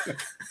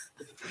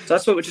 So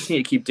that's what we just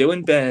need to keep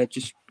doing.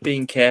 Just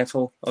being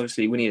careful.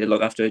 Obviously, we need to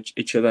look after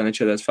each other and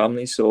each other's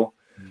families. So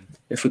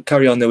if we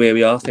carry on the way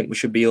we are, I think we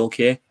should be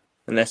okay,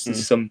 unless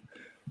there's some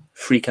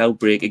freak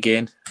outbreak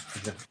again.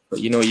 But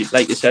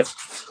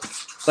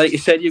like you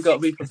said, you've got to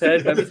be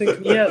prepared for everything.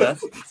 Can you hear that?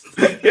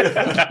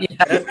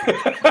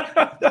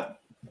 Yeah.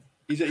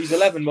 He's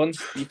 11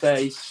 months. He's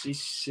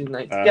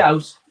like, get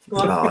out.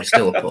 Oh, he's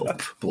still a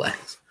pup.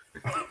 Bless.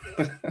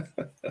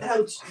 Get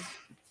out.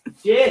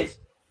 Jade.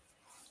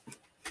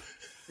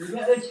 Can you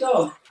get this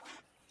dog?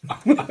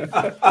 Can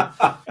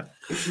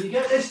you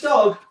get this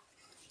dog?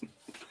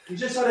 You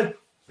just had a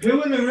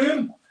poo in the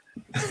room.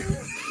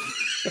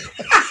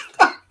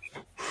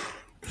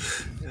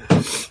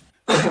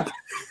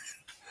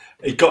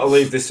 You've got to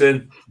leave this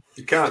in.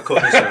 You can't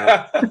cut this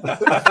out.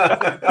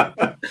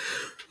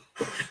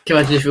 Can you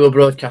imagine if we were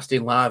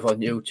broadcasting live on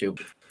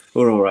YouTube?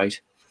 We're all right.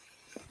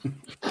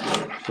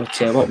 But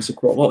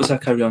what was I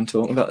carry on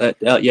talking about? The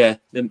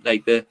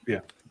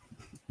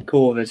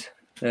COVID.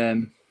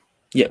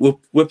 Yeah,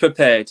 we're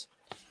prepared.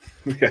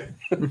 Yeah,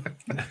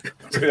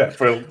 yeah,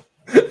 brilliant.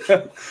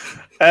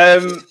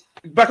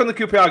 back on the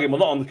QPR game, well,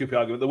 not on the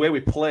QPR game, but the way we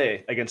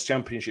play against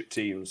championship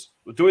teams.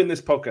 We're doing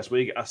this podcast where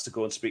you get asked to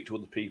go and speak to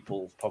other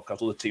people's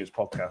podcasts, other teams'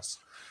 podcasts.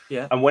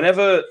 Yeah. And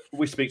whenever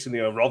we speak to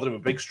them, Rotherham, a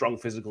big, strong,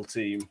 physical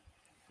team.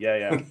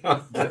 Yeah.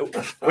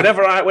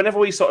 whenever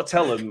we sort of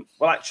tell them,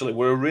 well, actually,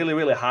 we're a really,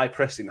 really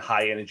high-pressing,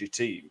 high-energy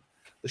team,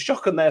 the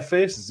shock on their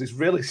faces is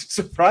really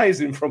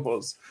surprising from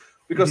us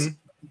because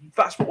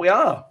that's what we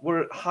are.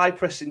 We're a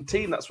high-pressing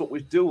team. That's what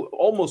we do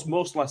almost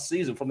most last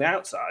season from the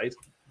outside.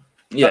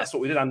 Yeah. That's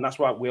what we did, and that's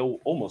why we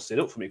almost stayed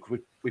up for me because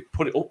we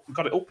put it up,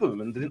 got it up with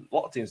them, and a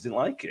lot of teams didn't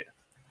like it.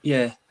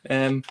 Yeah,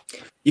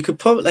 you could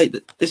probably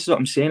this is what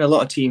I'm saying. A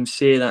lot of teams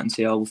say that and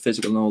say, "Oh, we're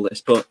physical and all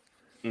this," but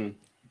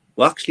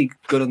we're actually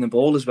good on the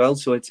ball as well.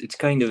 So it's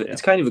kind of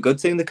it's kind of a good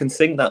thing. They can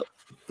think that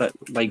that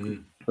way,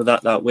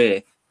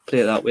 play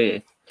it that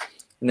way,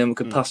 and then we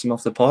could pass them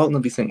off the park, and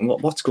they'll be thinking,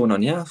 "What's going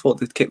on?" Yeah, I thought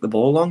they'd kick the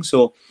ball long.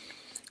 So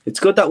it's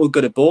good that we're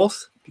good at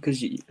both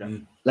because,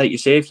 like you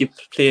say, if you're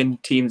playing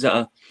teams that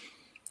are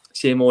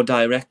say more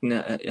direct and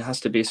it has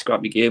to be a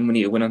scrappy game, we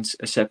need to win on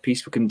a set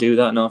piece. We can do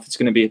that. Now, if it's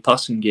going to be a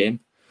passing game,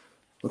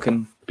 we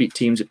can beat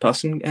teams at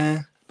passing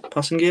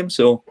games.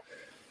 So,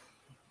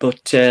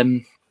 but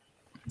I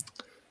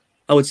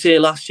would say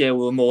last year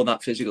we were more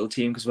that physical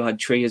team because we had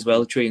Tree as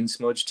well, Tree and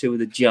Smudge, two of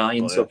the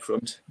giants up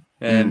front.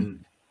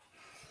 And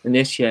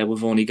this year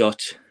we've only got,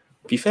 to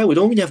be fair, we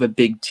don't really have a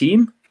big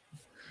team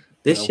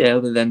this year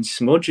other than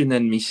Smudge and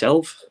then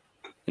myself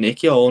and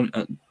Icky are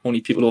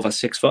only people over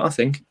 6 foot, I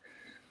think.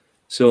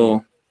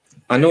 So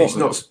I know it's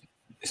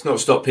not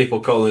stopped people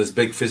calling us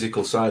big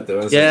physical side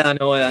though, has it? Yeah, I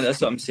know.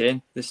 That's what I'm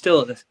saying. They're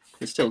still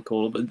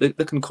cool, but they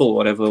can call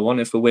whatever they want.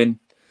 If we win,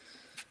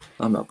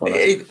 I'm not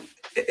bothered.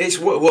 It's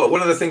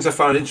one of the things I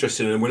found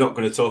interesting, and we're not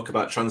going to talk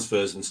about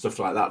transfers and stuff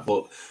like that,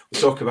 but we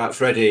talk about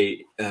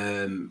Freddie.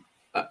 A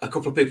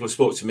couple of people have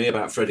spoke to me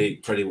about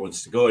Freddie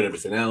wants to go and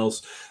everything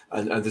else,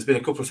 and there's been a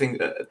couple of things,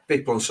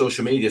 people on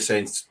social media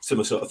saying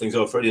similar sort of things.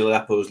 Oh, Freddie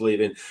Lepo's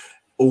leaving.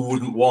 Who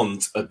wouldn't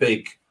want a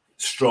big,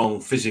 strong,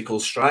 physical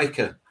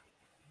striker?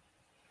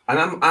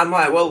 And I'm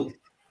like, well,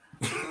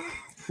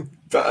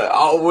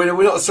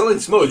 we're not selling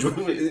Smudge.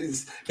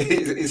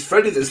 It's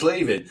Freddie that's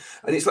leaving,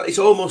 and it's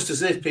almost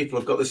as if people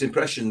have got this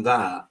impression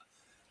that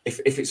if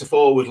it's a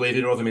forward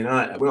leaving Rotherham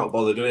United, we're not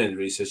bothered doing any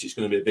research. It's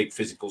going to be a big,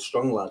 physical,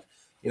 strong lad.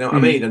 You know what I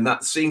mean? And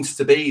that seems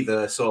to be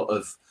the sort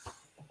of,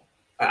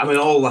 I mean,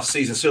 all last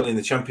season, certainly in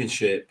the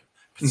Championship,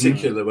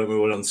 particularly when we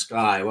were on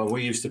Sky, when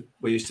we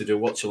used to do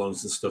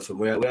watch-alongs and stuff, and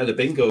we had a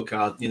bingo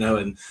card, you know,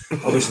 and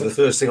obviously the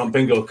first thing on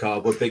bingo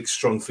card were big,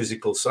 strong,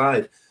 physical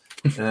side,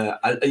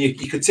 and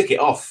you could tick it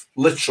off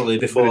literally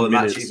before the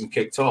match even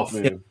kicked off.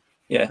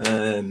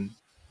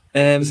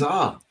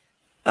 Bizarre.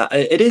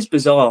 It is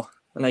bizarre,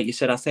 and like you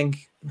said, I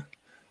think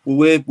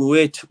we're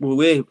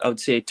I would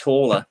say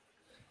taller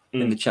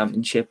in the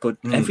Championship, but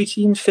every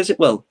team's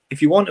physical. Well,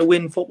 if you want to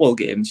win football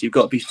games, you've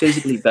got to be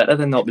physically better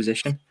than the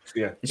opposition.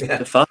 It's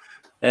a fact.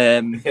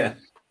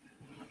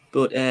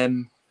 But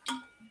I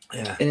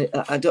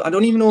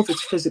don't even know if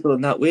it's physical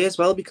in that way as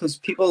well, because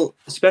people,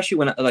 especially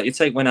when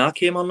when I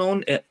came on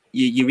loan,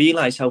 you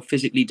realise how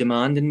physically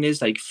demanding it is,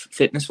 like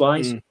fitness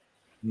wise.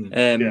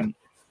 And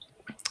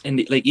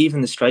like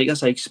even the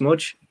strikers, like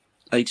Smudge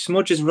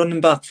is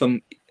running back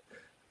from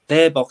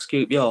their box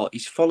QPR.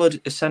 He's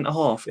followed a centre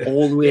half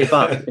all the way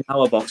back in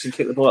our box and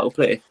kicked the ball out of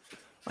play.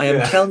 I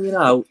am telling you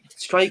now,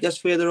 strikers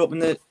further up in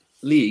the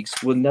leagues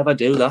will never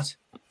do that.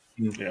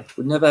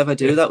 Would never ever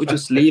do that. We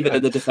just leave it to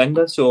the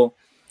defender. So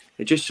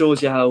it just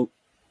shows you how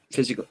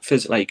physical,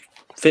 like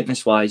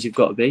fitness wise, you've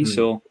got to be.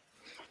 So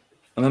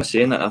I remember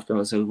saying that after I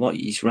was like, "What?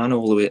 He's ran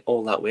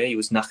all that way. He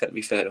was knackered, to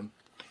be fair to him."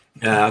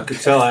 Yeah, I could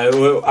tell.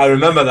 I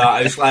remember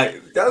that. It's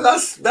like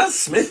that's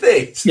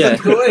Smithy. Still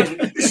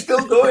going. He's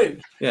still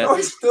going. Yeah, oh,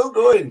 he's still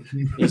going.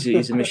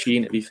 He's a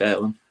machine, to be fair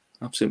to him.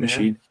 Absolute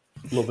machine.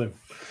 Love him.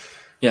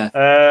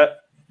 Yeah.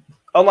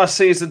 On last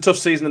season, tough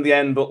season in the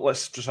end, but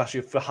let's just ask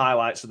you for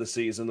highlights of the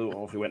season. I don't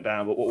know if we went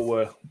down, but what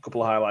were a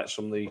couple of highlights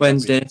from the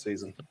Wednesday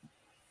season?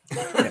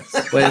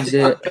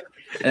 Wednesday.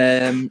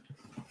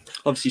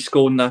 Obviously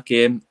scored in that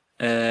game.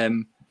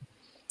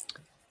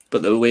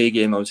 But the away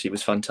game obviously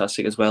was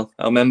fantastic as well.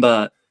 I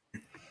remember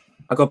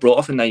I got brought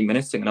off in 9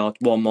 minutes thinking,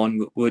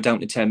 1-1, we were down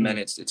to 10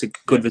 minutes. It's a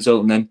good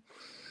result. And then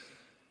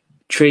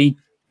Tree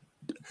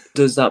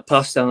does that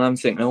pass down and I'm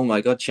thinking, oh my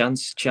God,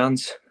 chance.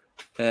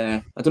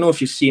 I don't know if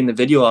you've seen the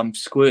video, I'm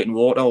squirting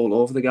water all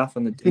over the gaff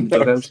in the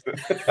dugout.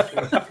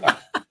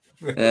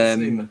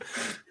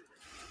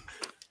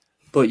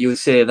 But you would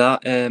say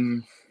that.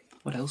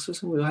 What else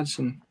was there? We had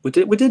some. We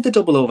did the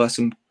double over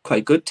some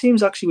quite good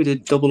teams actually. We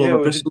did double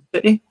over Bristol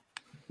City.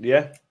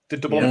 Yeah,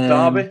 did double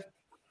over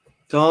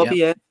Derby.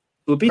 Yeah.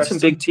 We beat some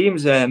big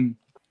teams. I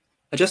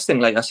just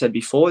think, like I said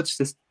before, it's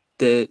just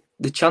the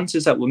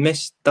chances that we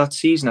missed that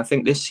season. I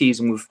think this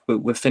season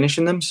we're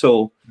finishing them.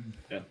 So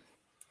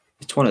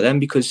it's one of them,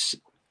 because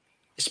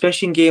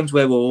especially in games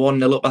where we were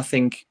 1-0 up, I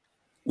think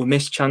we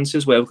missed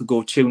chances where we could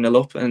go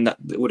 2-0 up, and that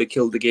would have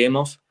killed the game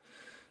off.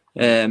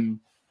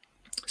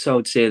 So I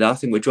would say that I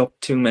think we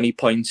dropped too many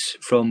points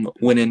from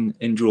winning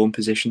in drawn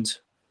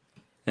positions.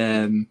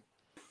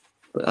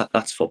 But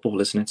that's football,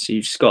 isn't it? So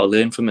you've just got to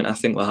learn from it. I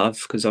think we have,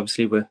 because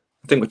obviously we're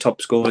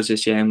top scorers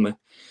this year, and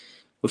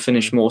we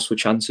finished most with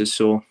chances.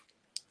 So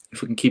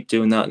if we can keep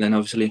doing that, then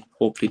obviously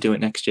hopefully do it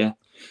next year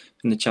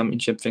in the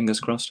Championship. Fingers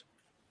crossed.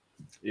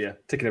 Yeah,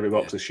 ticking every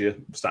box this year,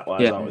 stat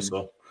wise, aren't we?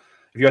 So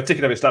if you're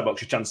ticking every stat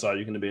box, your chances are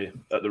you're going to be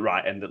at the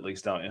right end at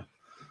least, aren't you?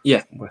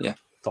 Yeah,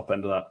 top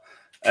end of that.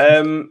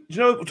 You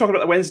know, we're talking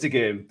about the Wednesday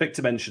game.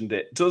 Victor mentioned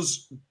it.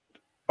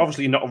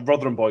 Obviously you're not a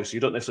Rotherham boy, so you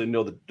don't necessarily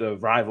know the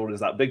rivalry is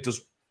that big.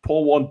 Does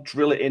Paul One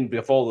drill it in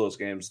before those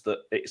games that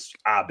it's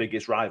our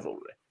biggest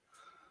rivalry?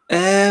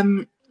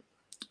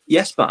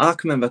 Yes, but I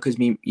can remember, because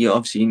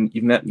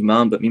you've met my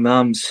mum, but my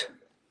mum's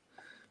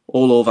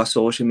all over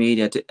social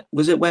media.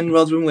 Was it when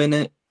Rotherham win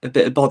a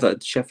bit of bother?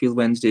 Sheffield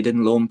Wednesday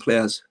didn't loan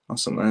players or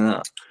something like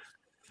that.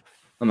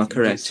 Am I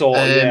correct? So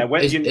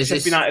when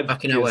Sheffield United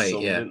back in 08,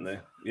 didn't they?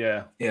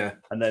 Yeah.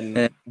 And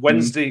then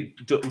Wednesday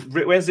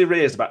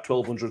raised about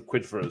 1,200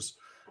 quid for us,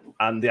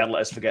 and they haven't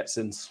let us forget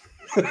since.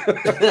 But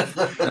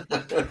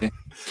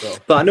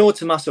I know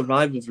it's a massive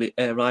rivalry,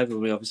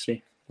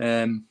 obviously,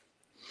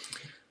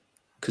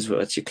 because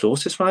it's your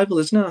closest rival,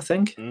 isn't it? I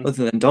think,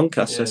 other than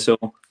Doncaster. So,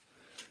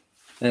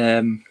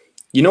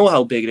 you know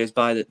how big it is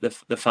by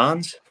the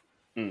fans,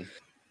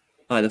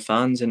 by the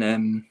fans,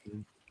 and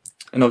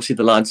obviously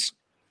the lads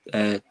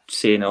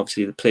saying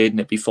obviously they played in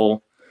it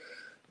before.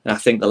 And I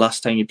think the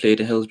last time you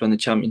played at Hillsborough in the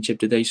Championship,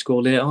 did they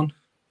score later on?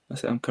 I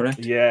think I'm correct.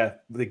 Yeah,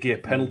 they gave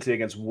a penalty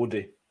against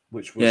Woody,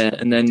 which was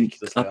and then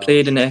I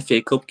played in the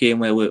FA Cup game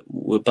where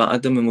we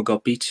battered them and we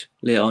got beat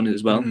later on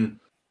as well.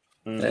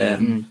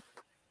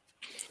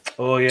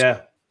 Oh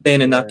yeah,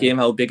 saying in that game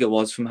how big it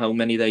was from how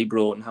many they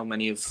brought and how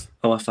many of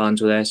our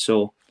fans were there.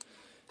 So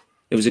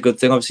it was a good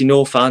thing. Obviously,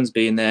 no fans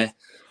being there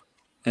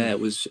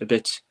was a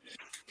bit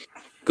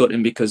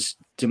gutting, because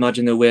to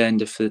imagine the away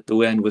end, if the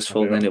away end was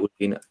full, then it would have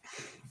been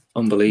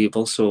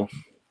unbelievable. So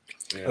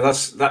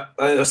that's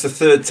the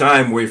third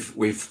time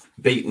we've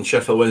beaten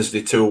Sheffield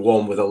Wednesday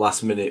 2-1 with a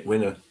last minute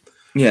winner.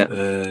 Yeah,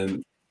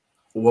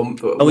 one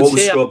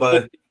was scored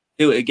by.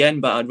 Do it again,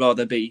 but I'd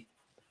rather be.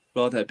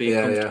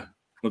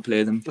 We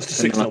play them.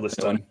 Just a 6-0 this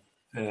time.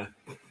 Yeah,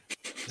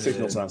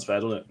 6-0 sounds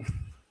fair, doesn't it?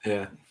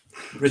 Yeah.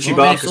 Richie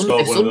Barker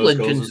scored one of those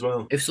goals as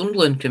well. If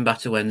Sunderland can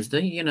batter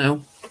Wednesday, you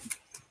know.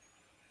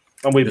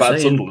 And we battered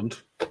Sunderland.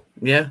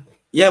 Yeah.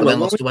 Yeah, well,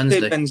 when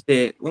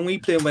we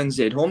played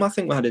Wednesday at home, I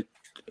think we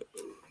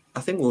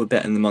were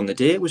betting them on the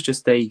day. It was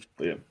just they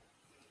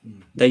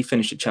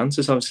finished the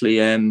chances, obviously,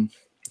 and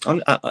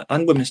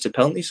we missed a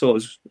penalty, so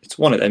it's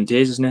one of them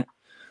days, isn't it?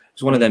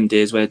 It's one of them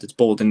days where the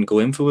ball didn't go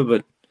in for it,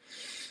 but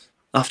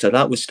after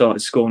that we started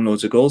scoring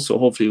loads of goals, so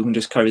hopefully we can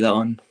just carry that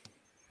on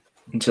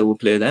until we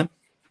play them.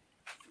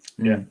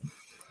 Yeah,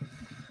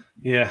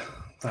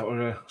 that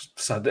was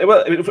sad.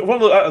 Well,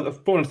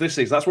 going into this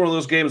season, that's one of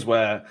those games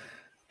where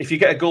if you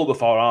get a goal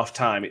before half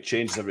time, it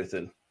changes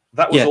everything.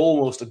 That was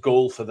almost a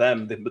goal for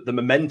them. The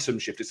momentum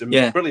shift. It's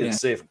a brilliant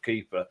save from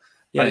keeper.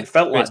 Yeah, and it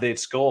felt like they'd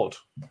scored.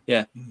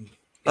 Yeah.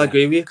 I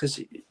agree with you, because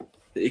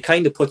it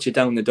kind of puts you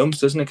down the dumps,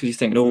 doesn't it? Because you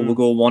think, we'll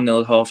go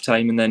 1-0 at half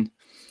time, and then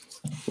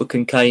we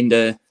can kind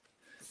of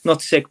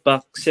not sit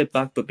back,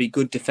 but be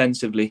good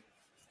defensively,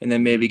 and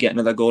then maybe get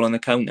another goal on the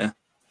counter.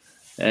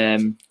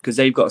 Because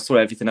they've got to throw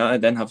everything at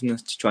it then, haven't they,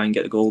 to try and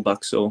get the goal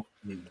back. So,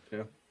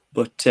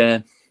 but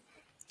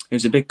it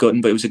was a bit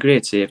gutting, but it was a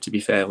great save, to be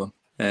fair.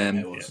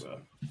 And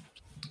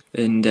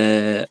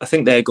I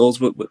think their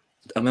goals, I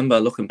remember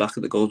looking back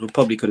at the goals, we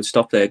probably could have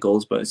stopped their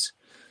goals, but it's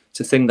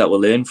a thing that we'll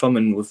learn from,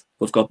 and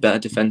we've got better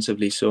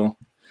defensively. So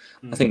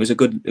I think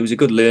it was a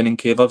good learning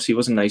curve. Obviously, it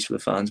wasn't nice for the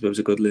fans, but it was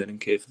a good learning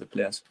curve for the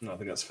players. No, I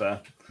think that's fair.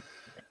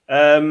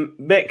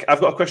 Mick,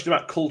 I've got a question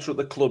about culture at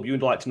the club.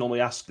 You'd like to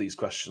normally ask these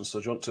questions, so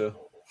do you want to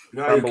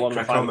ramble on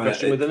and find a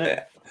question within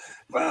it?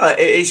 Well, it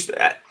is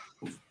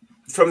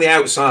from the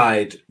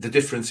outside, the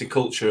difference in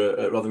culture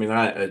at Rotherham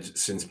United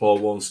since Paul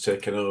One's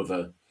taken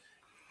over.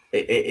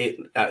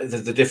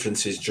 The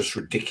difference is just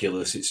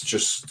ridiculous. It's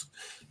just,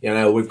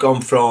 we've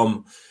gone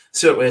from,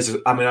 certainly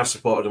I've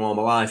supported them all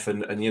my life,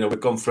 and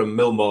we've gone from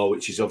Millmore,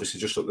 which is obviously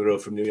just up the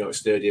road from New York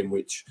Stadium,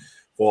 which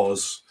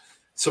was,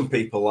 some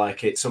people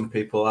like it, some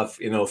people have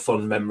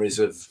fond memories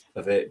of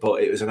it,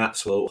 but it was an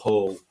absolute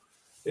hole.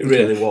 It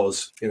really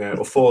was. It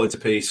was falling to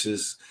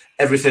pieces.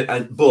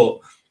 Everything, but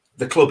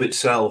the club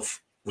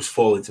itself was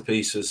falling to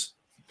pieces.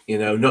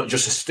 Not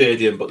just a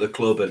stadium, but the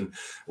club, and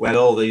we had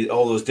all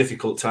those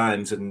difficult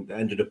times, and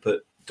ended up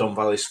at Don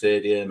Valley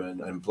Stadium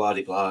and blah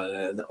de blah,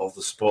 and all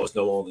the sports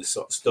know all this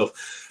sort of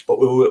stuff. But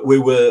we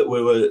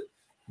were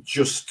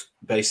just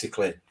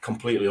basically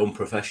completely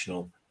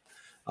unprofessional.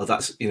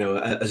 That's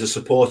as a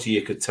supporter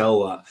you could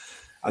tell that.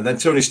 And then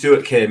Tony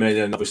Stewart came in,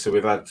 and obviously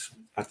we've had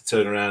to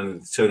turn around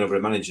and turn over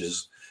of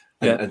managers,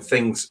 and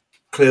things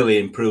clearly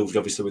improved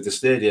obviously with the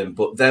stadium.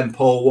 But then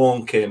Paul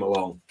Warne came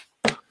along,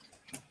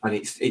 and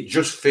it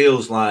just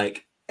feels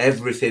like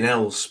everything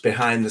else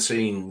behind the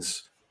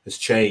scenes has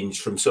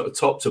changed from sort of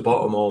top to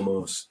bottom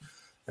almost.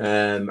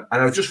 And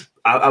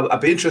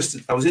I'd be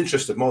interested. I was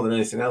interested more than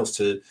anything else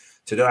to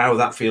know how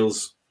that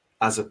feels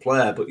as a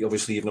player. But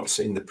obviously you've not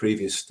seen the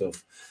previous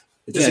stuff.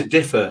 Does it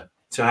differ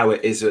to how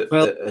it is at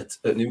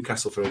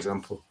Newcastle, for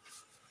example?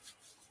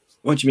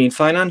 What do you mean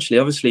financially?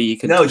 Obviously, you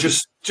can. No,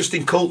 just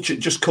in culture,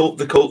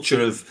 the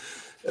culture of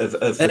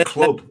the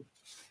club.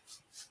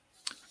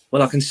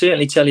 Well, I can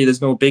certainly tell you,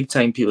 there's no big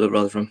time people at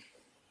Rotherham,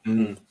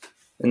 Mm.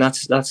 and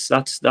that's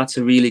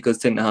a really good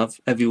thing to have.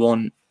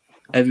 Everyone,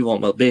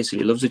 well,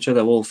 basically loves each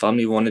other. All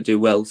family want to do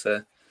well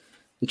for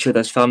each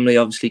other's family.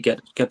 Obviously,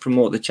 get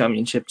promoted the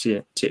championship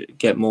to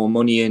get more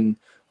money and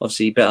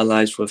obviously better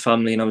lives for a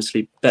family, and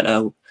obviously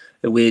better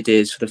away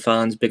days for the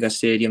fans, bigger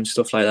stadiums,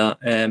 stuff like that.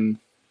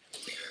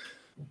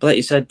 But like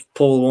you said,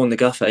 Paul Warren, the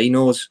gaffer, he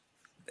knows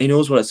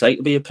what it's like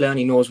to be a player, and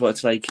he knows what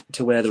it's like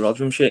to wear the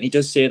Rotherham shirt. And he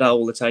does say that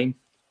all the time,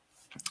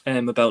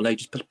 about like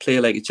just play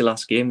like it's your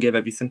last game, give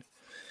everything.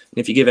 And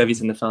if you give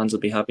everything, the fans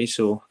will be happy.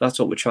 So that's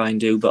what we try and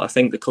do. But I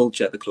think the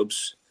culture at the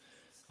club's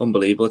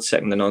unbelievable. It's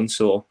second to none.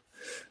 So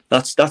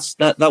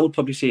that would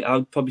probably say, I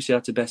would probably say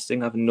that's the best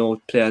thing, having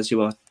no players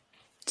who are,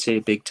 say,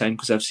 big time,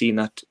 because I've seen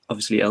that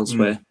obviously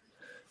elsewhere,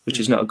 which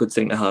is not a good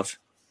thing to have.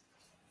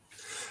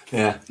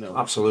 Yeah, no,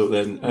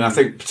 absolutely, and I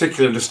think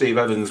particularly under Steve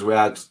Evans,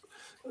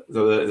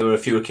 there were a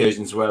few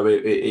occasions where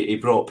he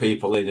brought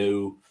people in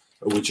who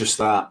were just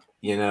that,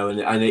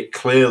 and it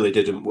clearly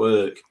didn't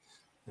work.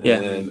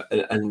 Yeah,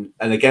 and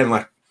again,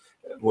 like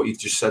what you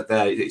just said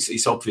there,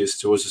 it's obvious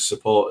to us as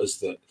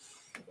supporters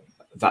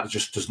that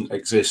just doesn't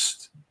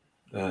exist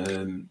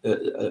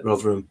at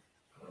Rotherham.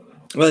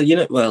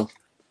 Well,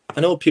 I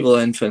know people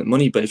are in for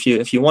money, but if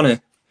you want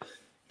to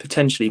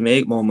potentially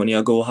make more money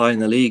or go high in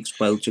the leagues,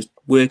 well, just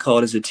work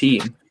hard as a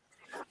team.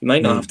 You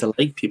might not have to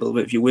like people,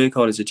 but if you work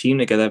hard as a team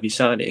together every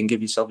Saturday and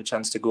give yourself a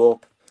chance to go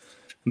up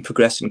and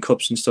progress in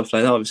cups and stuff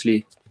like that,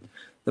 obviously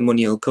the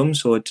money will come.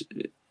 So it's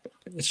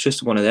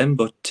just one of them.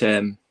 But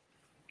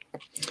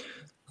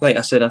like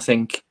I said, I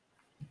think,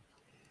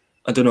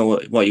 I don't know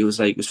what he was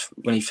like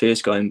when he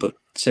first got in, but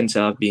since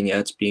I've been here,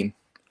 it's been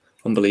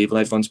unbelievable.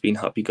 Everyone's been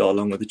happy, got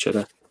along with each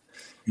other.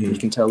 You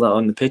can tell that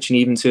on the pitch, and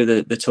even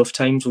through the tough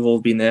times, we've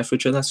all been there for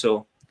each other.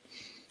 So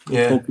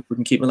I hope people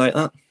can keep it like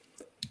that.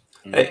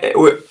 There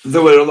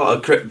were a lot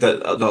of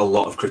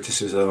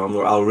criticism. Let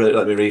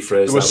me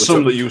rephrase. There was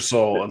some that you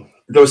saw.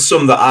 There was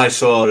some that I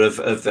saw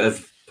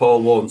of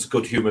Paul Warren's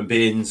good human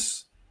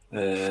beings. I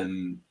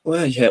know.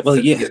 Well,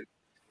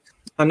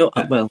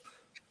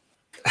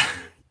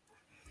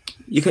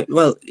 you can.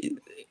 Well,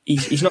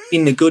 he's not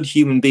been a good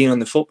human being on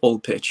the football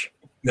pitch.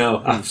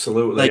 No,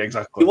 absolutely,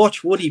 exactly. You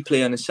watch Woody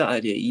play on a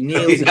Saturday, he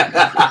nails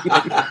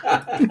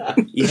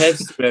it. He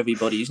heads through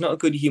everybody. He's not a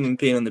good human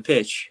being on the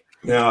pitch.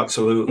 Yeah,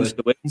 absolutely.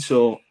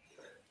 So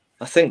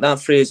I think that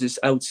phrase is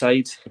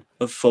outside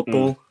of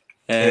football,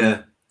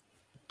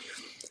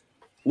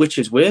 which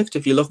has worked.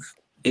 If you look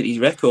at his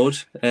record,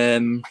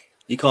 you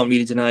can't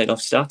really deny it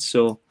off stats.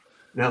 So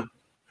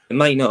it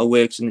might not have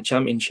worked in the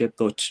Championship,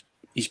 but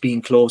he's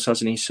been close,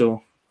 hasn't he?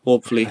 So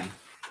hopefully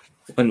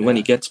when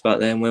he gets back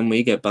there and when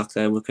we get back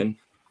there, we can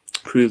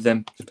prove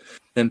them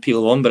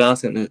people on. But I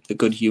think that the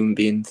good human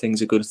being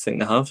thing's a good thing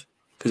to have,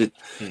 because it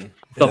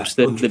stops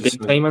the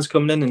big timers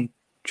coming in and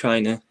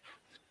trying to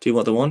do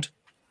what they want.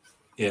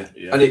 Yeah,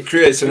 and it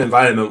creates an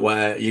environment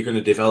where you're going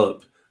to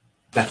develop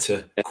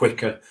better,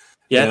 quicker.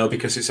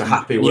 Because it's a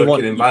happy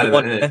working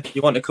environment. Isn't it?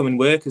 You want to come and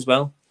work as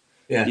well.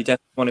 Yeah, you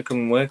definitely want to come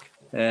and work.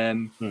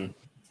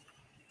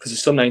 Because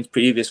sometimes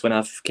previous when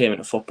I've came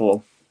into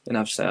football and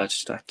I've said I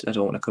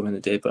don't want to come in the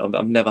day, but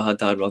I've never had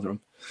that at Rotherham.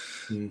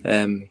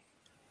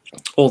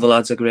 All the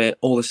lads are great.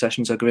 All the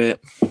sessions are great.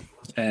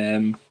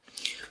 And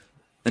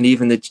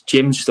even the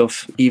gym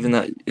stuff, even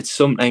that, it's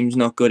sometimes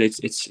not good. It's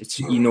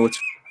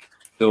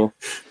so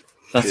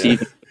that's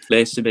even a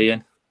place to be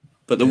in.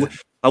 But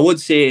I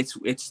would say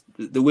it's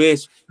the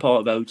worst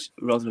part about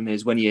Rotherham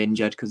is when you're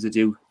injured, because they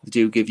do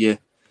give you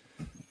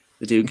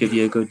a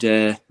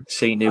good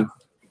seeing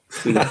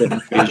through the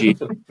fitness regime.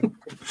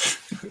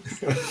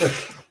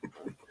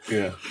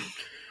 Yeah.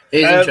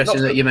 It's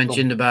interesting that you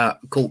mentioned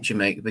about culture,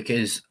 mate,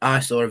 because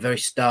I saw a very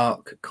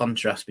stark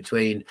contrast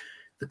between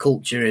the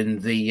culture and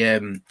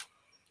the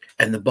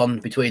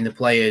bond between the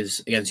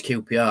players against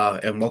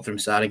QPR and Rotherham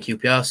side and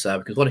QPR side,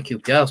 because one of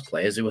QPR's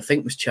players, who I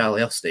think was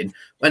Charlie Austin,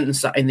 went and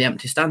sat in the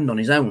empty stand on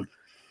his own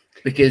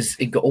because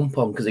he got ump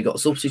on because he got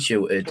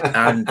substituted.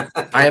 And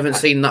I haven't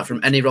seen that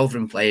from any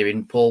Rotherham player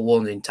in Paul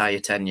Warren's entire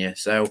tenure.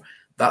 So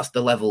that's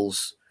the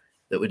levels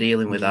that we're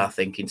dealing with, I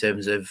think, in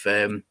terms of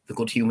the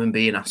good human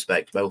being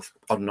aspect, both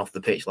on and off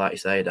the pitch, like you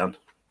say, Dan.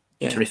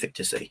 Yeah. Terrific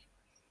to see.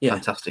 Yeah.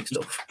 Fantastic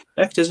stuff.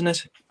 Correct, isn't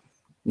it?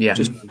 Yeah.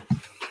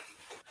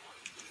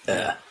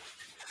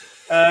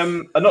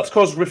 And not to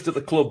cause rift at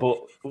the club, but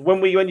when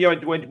we had your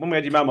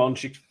mum on,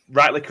 she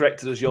rightly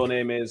corrected us. Your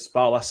name is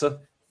Barlaser.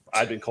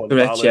 I've been calling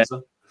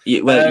Barlaser.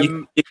 Yeah. Well,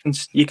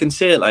 you can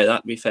say it like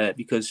that, to be fair,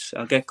 because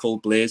I get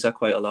called Blazer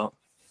quite a lot.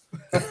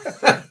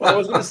 Well, I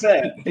was going to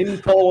say, in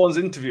Paul Warren's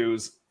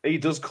interviews, he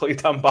does call you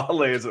Dan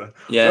Barlaser.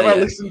 Yeah. When I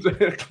listened to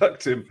him,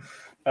 collect him.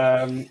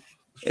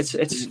 It's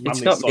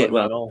not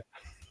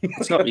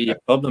it's not really a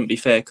problem, to be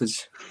fair,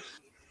 because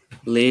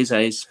laser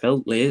is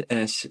spelled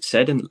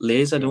said in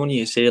laser, don't you?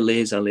 You say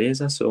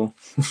laser, so.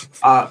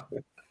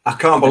 I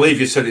can't believe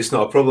you said it's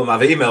not a problem.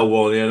 I've emailed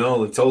Warney and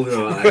all and told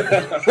him about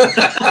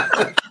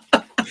it.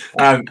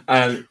 and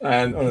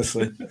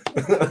honestly,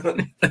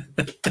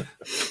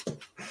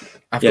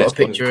 I've got a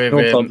picture of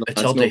no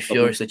Toddy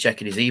furiously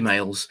checking his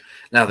emails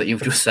now that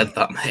you've just said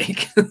that,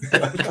 mate.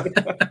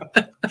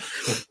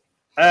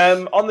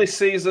 On this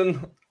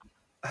season,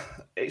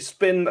 it's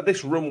been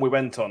this run we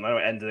went on. I know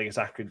it ended against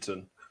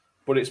Accrington,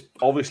 but it's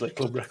obviously a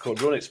club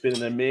record run. It's been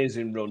an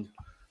amazing run.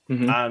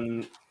 Mm-hmm.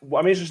 And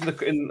I'm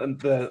interested in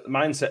the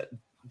mindset.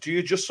 Do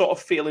you just sort of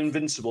feel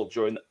invincible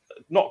during,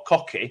 not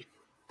cocky,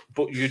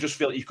 but you just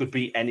feel like you could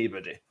beat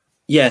anybody?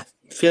 Yeah,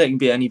 I feel like you can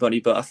beat anybody.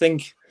 But I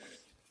think,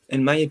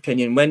 in my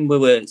opinion, when we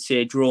were,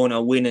 say, drawing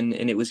or winning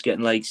and it was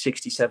getting like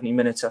 60, 70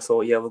 minutes, I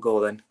thought, yeah, we'll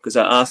go then. Because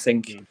I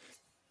think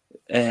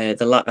the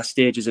latter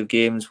stages of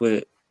games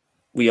where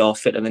we are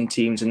fitter than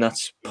teams, and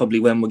that's probably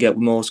when we get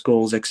most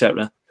goals,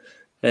 etc.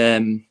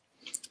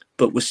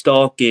 But we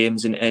start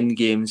games and end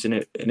games in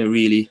a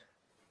really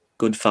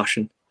good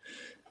fashion.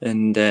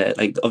 And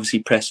like obviously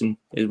pressing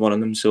is one of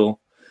them. So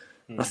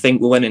I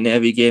think we went into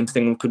every game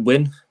thinking we could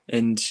win.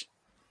 And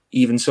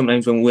even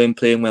sometimes when we weren't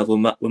playing well,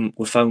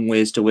 we found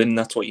ways to win.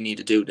 That's what you need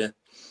to do to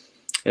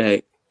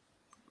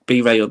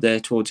be right up there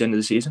towards the end of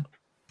the season.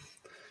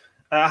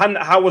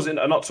 How was it?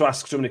 Not to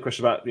ask so many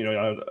questions about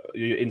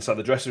you inside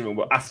the dressing room,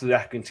 but after the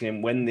Accrington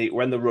game, when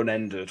the run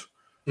ended,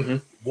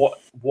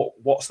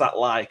 what's that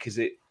like?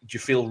 Do you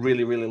feel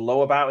really, really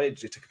low about it?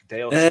 Did you take a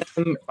day or two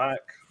to get back?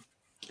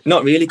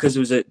 Not really, because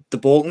it was the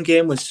Bolton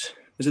game. Was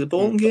it the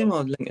Bolton game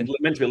or Lincoln?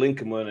 It meant to be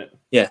Lincoln, weren't it?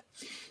 Yeah,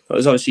 it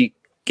was obviously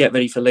get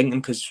ready for Lincoln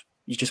because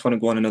you just want to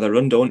go on another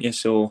run, don't you?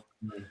 So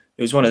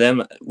it was one of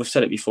them. We've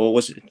said it before.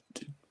 Was it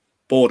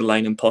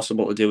borderline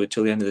impossible to do it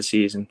till the end of the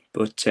season?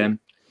 But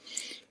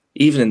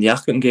even in the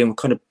Accrington game,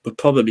 we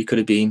probably could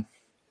have been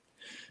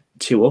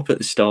 2 up at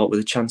the start with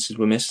the chances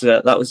we missed.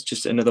 That was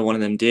just another one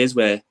of them days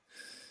where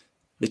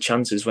the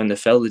chances, when they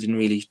fell, they didn't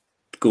really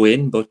go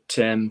in. But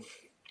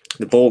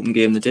the Bolton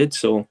game they did.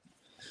 So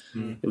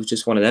it was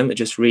just one of them to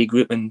just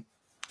regroup and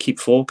keep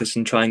focused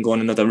and try and go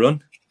on another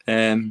run.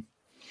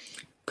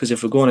 Because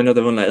if we go on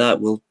another run like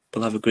that, we'll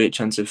have a great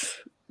chance of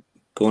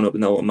going up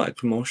in the automatic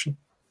promotion.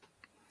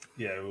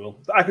 Yeah, we will.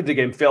 The Accrington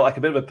game felt like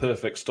a bit of a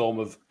perfect storm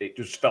of it.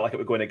 Just felt like it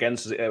was going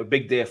against us. A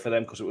big day for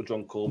them because it was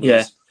John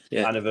Coleman's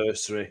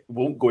anniversary. It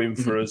won't go in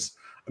for us.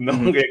 And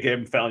then we get a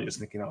game fell, and you're just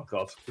thinking, oh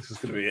God, this is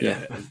going to be it.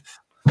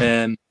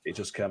 Yeah. It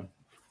just came.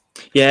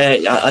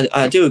 Yeah,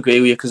 I do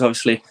agree with you because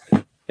obviously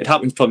it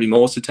happens probably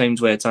most of the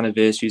times where it's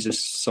anniversaries or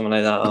something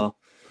like that.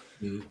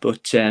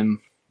 But I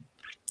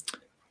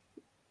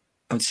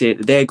would say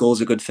their goal's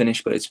a good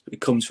finish, but it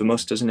comes from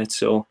us, doesn't it?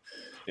 So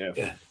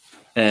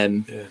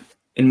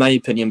in my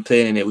opinion,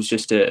 playing in it was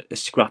just a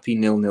scrappy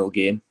 0-0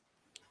 game.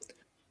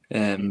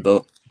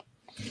 But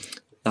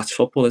that's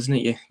football, isn't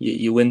it?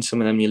 You win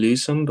some of them, you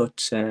lose some. But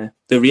the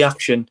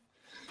reaction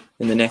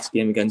in the next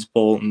game against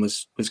Bolton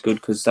was good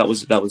because that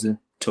was a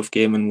tough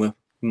game and we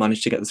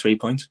managed to get the 3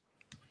 points.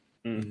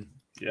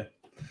 Yeah,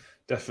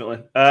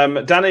 definitely.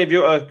 Danny,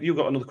 have you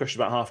got another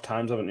question about half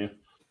times, haven't you?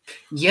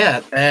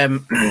 Yeah.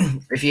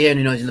 If you hear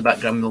any noise in the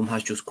background, Mum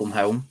has just come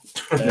home.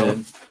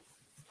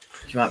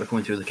 She might be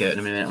coming through the curtain in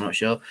a minute, I'm not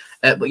sure.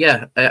 But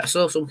yeah, I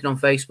saw something on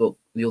Facebook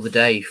the other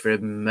day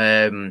from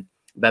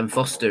Ben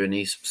Foster and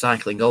his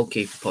Cycling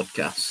Goalkeeper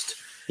podcast.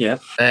 Yeah.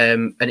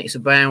 And it's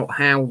about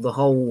how the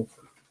whole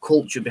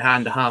culture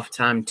behind the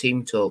halftime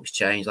team talks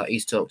changed. Like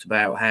he's talked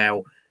about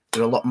how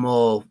they're a lot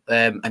more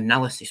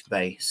analysis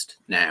based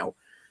now.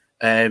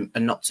 And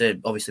not to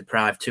obviously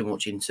pry too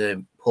much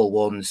into Hull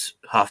One's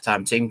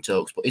halftime team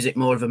talks, but is it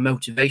more of a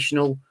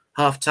motivational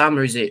halftime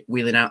or is it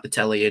wheeling out the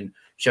telly and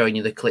showing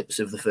you the clips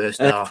of the first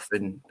half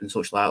and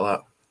such like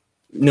that?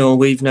 No,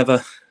 we've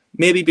never.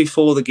 Maybe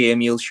before the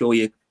game, you'll show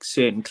you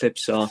certain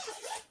clips or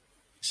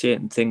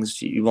certain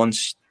things you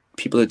want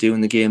people to do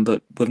in the game,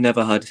 but we've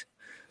never had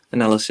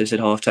analysis at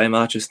halftime.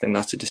 I just think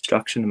that's a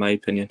distraction, in my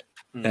opinion.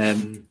 But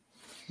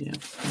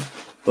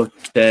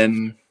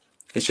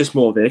it's just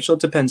motivational.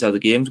 It depends how the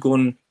game's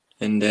going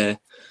and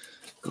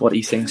what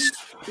he thinks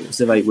is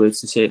the right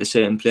words to say to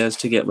certain players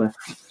to get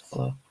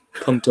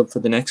pumped up for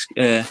the next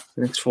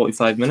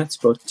 45 minutes.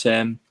 But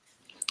I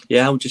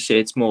would just say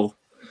it's more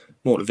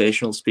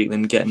motivational speak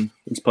than getting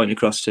his point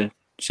across to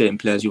certain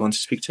players you want to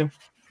speak to.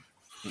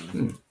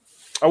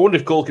 I wonder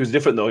if goalkeepers are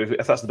different though.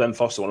 If that's the Ben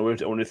Foster one, I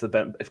wonder if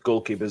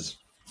goalkeepers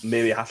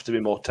maybe have to be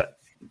more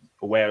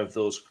aware of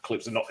those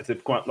clips and not if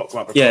they've not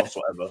come out for cross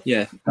or whatever.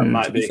 Yeah, that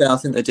might be. Fair, I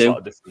think they do,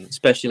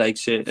 especially like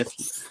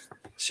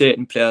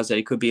certain players.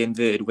 They could be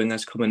inverted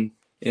wingers coming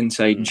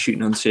inside and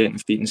shooting on certain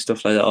feet and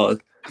stuff like that, or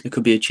it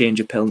could be a change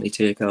of penalty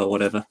taker or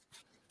whatever.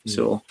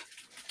 So,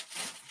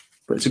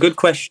 but it's a good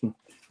question.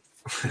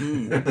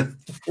 I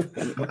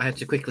had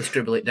to quickly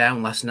scribble it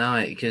down last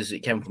night because it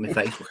came from my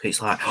Facebook. It's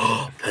like,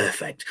 oh,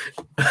 perfect.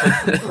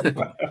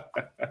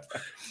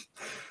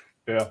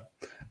 Yeah.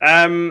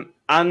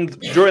 And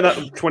during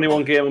that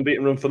 21 game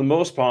unbeaten run, for the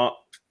most part,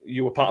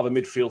 you were part of a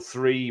midfield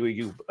three.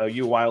 You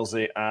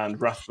Wilesy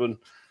and Rathbun.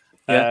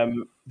 Yeah.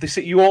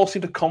 you all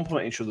seem to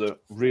complement each other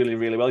really,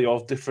 really well. You all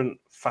have different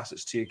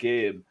facets to your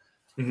game,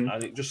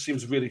 and it just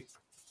seems really.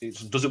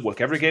 It doesn't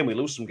work every game. We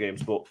lose some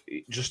games, but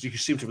you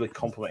seem to really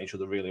complement each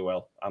other really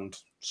well. And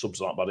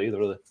subs aren't bad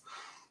either, are they?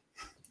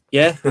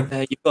 Yeah,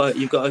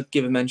 you've got to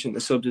give a mention to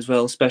the subs as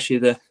well, especially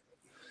the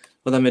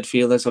other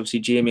midfielders. Obviously,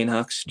 Jamie and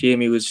Hacks.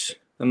 Jamie was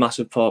a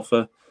massive part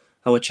for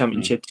our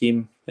championship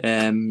team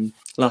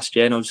last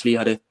year, and obviously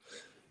had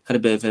a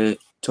bit of a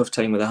tough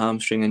time with a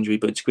hamstring injury.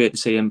 But it's great to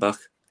see him back,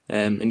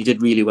 and he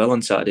did really well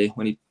on Saturday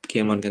when he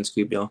came on against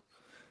QPR.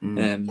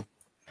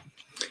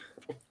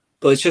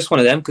 But it's just one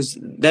of them, because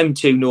them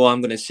two know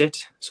I'm going to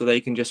sit, so they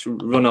can just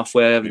run off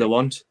wherever they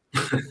want.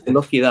 They're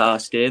lucky that I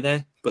stay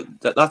there. But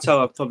that's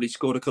how I've probably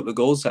scored a couple of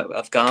goals.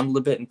 I've gambled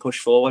a bit and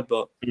pushed forward,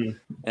 but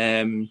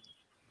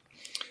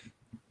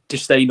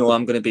just they know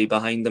I'm going to be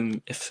behind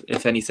them.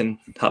 If anything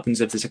happens,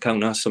 if there's a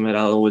counter or something,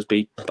 I'll always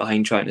be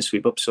behind trying to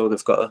sweep up. So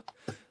they've got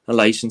a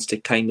license to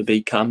kind of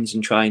be cams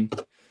and try and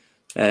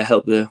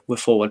help with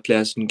forward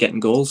players and getting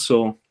goals.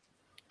 So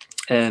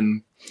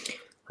I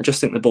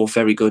just think they're both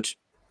very good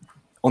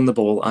on the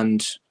ball,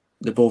 and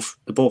they're both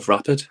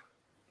rapid.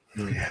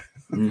 Yeah.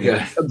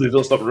 They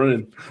don't stop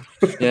running.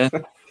 Yeah.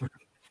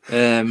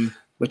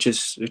 Which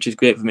is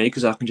great for me,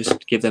 because I can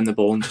just give them the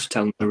ball and just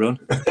tell them to run.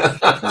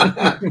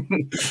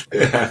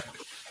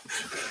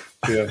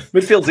 Yeah.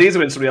 Midfield's easy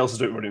when somebody else is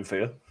doing running for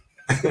you.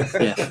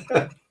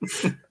 Yeah.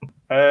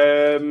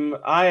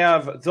 I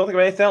don't think of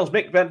anything else.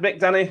 Mick,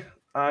 Danny,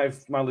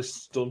 my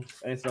list's done.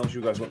 Anything else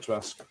you guys want to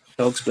ask?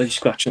 Dog's bloody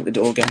scratching at the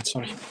door again.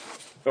 Sorry.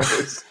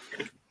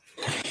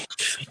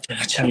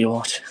 I tell you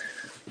what.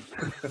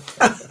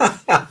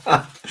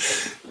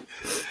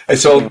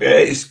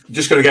 It's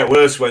just going to get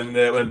worse when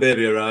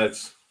baby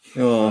arrives.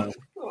 Oh,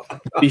 to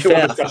be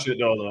fair,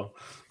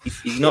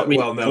 he's not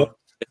really no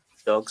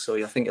dog, so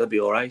I think it'll be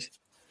all right.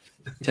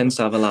 He tends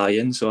to have a lie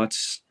in, so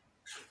that's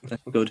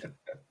good.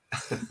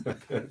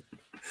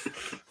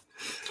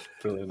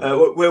 Brilliant.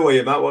 Where were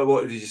you, Matt?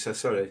 What did you say?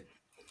 Sorry.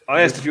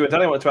 I asked if you and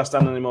Danny wanted to ask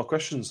Dan any more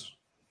questions.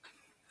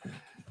 I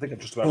think I'm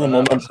just about run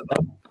out.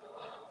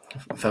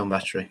 Phone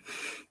battery.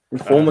 My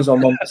phone was on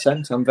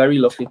 1%. I'm very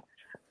lucky.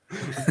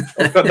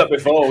 I've had that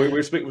before.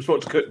 We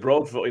spoke to Kurt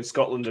Broadfoot in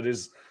Scotland, and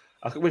his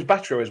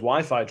battery or his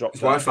Wi-Fi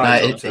dropped out.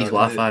 His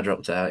Wi-Fi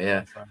dropped out,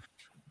 yeah.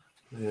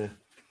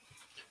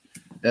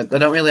 I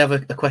don't really have a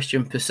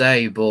question per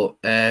se, but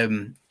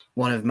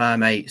one of my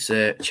mates,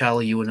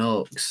 Charlie Ewan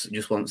Oakes,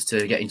 just wants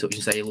to get in touch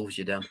and say he loves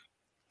you, Dan.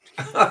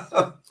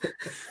 I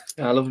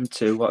love him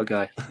too. What a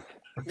guy.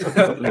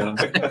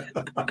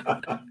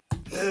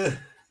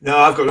 No,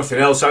 I've got nothing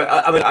else.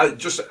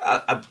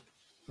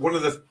 One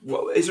of the.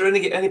 Is there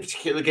any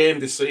particular game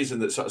this season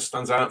that sort of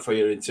stands out for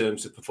you in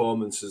terms of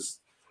performances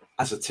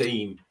as a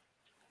team?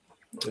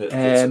 That sort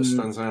of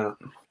stands out.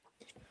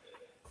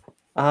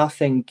 I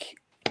think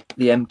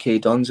the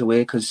MK Dons away,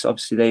 because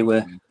obviously they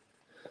were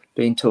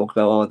being talked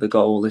about. Oh, they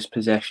got all this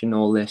possession,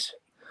 all this.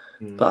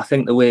 But I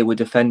think the way we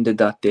defended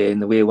that day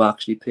and the way we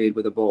actually played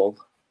with the ball,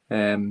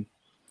 it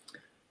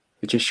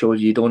just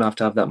shows you don't have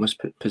to have that much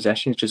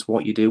possession. It's just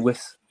what you do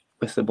with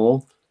the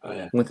ball,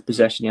 with the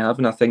possession you have.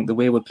 And I think the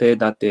way we played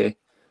that day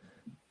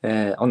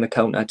on the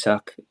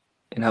counter-attack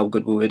and how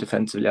good we were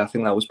defensively, I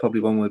think that was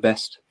probably one of the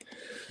best.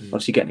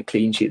 Obviously, getting a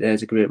clean sheet there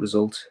is a great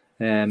result.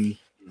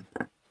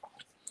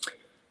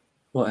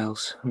 What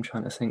else? I'm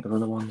trying to think of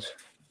other ones.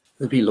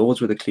 There'll be loads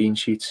with the clean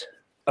sheets.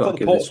 I thought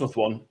the Portsmouth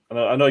one, and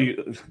I know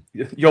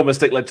your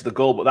mistake led to the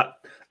goal, but that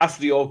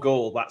after your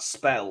goal, that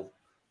spell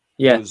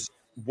was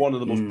one of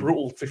the most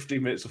brutal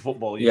 15 minutes of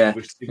football. We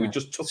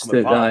just took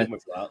them apart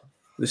with that.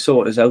 They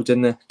sorted us out,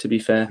 didn't they, to be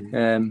fair?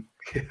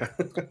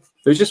 It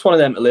was just one of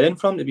them to learn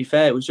from, to be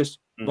fair. It was just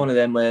one of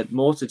them where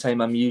most of the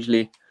time I'm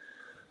usually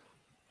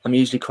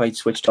quite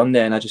switched on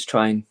there, and I just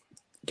try and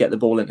get the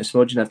ball into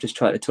Smudge, and I've just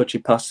tried to touch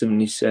it past him,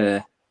 and he's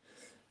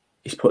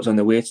put us on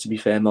the weights, to be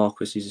fair.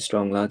 Marcus, he's a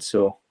strong lad,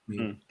 so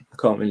I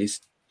can't really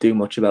do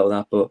much about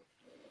that. But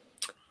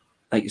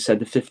like you said,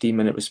 the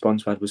 15-minute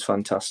response was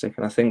fantastic,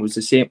 and I think it was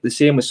the same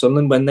with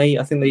Sunderland when they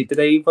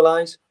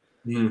equalise.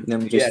 And then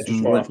we just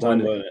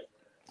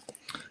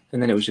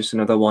and then it was just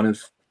another one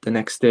of the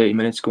next 30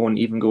 minutes going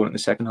in the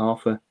second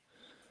half.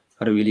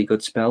 Had a really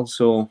good spell.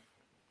 So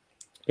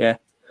yeah,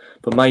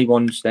 but my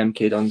one's them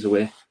MK Dons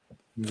away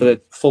for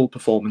the full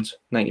performance,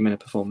 90-minute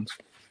performance.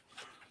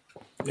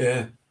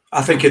 Yeah.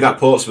 I think in that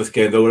Portsmouth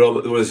game, there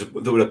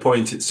were a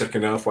point in the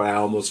second half where I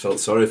almost felt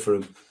sorry for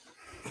him.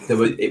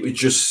 It was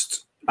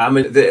just,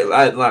 like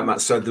Matt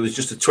said, there was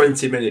just a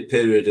 20-minute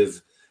period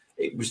of,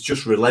 it was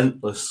just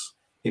relentless.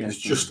 It was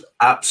just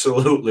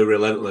absolutely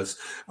relentless.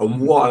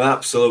 And what an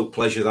absolute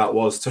pleasure that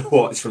was to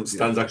watch from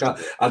stands. I don't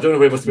know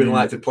what it must have been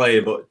like to play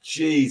him, but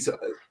geez,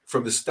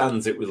 from the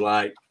stands, it was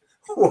like,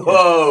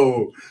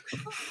 whoa.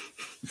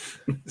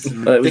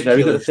 But it was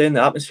very good.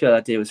 The atmosphere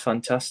that day was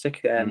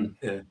fantastic. And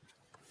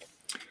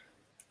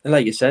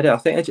like you said, I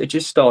think it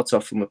just starts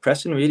off from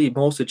pressing, really.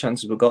 Most of the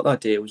chances we got that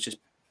day was just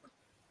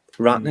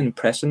rattling and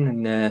pressing,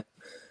 and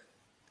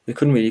they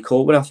couldn't really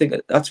cope. But I think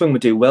that's when we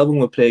do well, when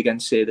we play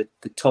against, say, the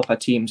topper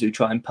teams who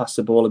try and pass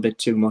the ball a bit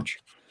too much.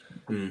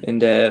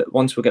 And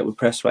once we get with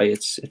press right,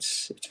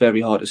 it's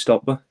very hard to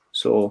stop her.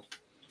 So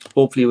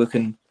hopefully we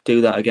can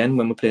do that again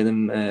when we play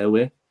them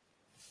away.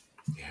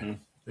 Yeah,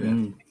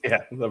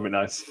 that'd be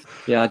nice.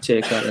 Yeah, I'd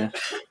take that. Yeah.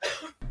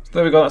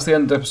 There we go. That's the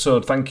end of the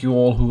episode. Thank you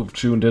all who have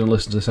tuned in and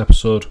listened to this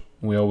episode.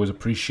 We always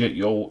appreciate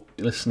your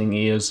listening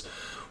ears.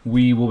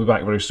 We will be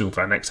back very soon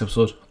for our next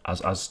episode,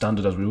 as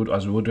standard as we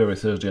would do every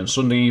Thursday and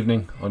Sunday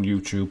evening on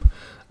YouTube,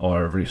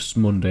 or every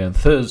Monday and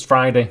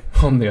Friday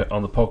on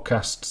the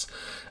podcasts.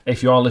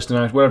 If you are listening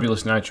out, wherever you're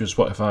listening, iTunes,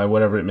 Spotify,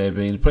 whatever it may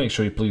be, make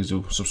sure you please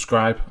do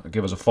subscribe,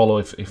 give us a follow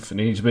if it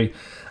needs to be,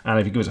 and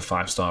if you give us a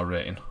 5-star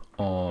rating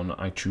on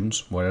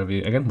iTunes, wherever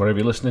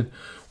you're listening,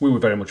 we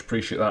would very much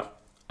appreciate that.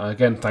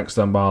 Again, thanks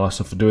to Dan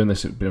Barlaser for doing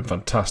this. It's been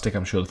fantastic.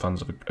 I'm sure the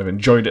fans have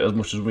enjoyed it as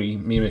much as me,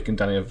 Mick and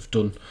Danny have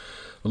done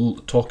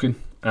talking.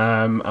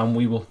 And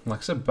we will, like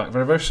I said, be back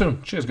very, very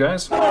soon. Cheers,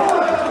 guys.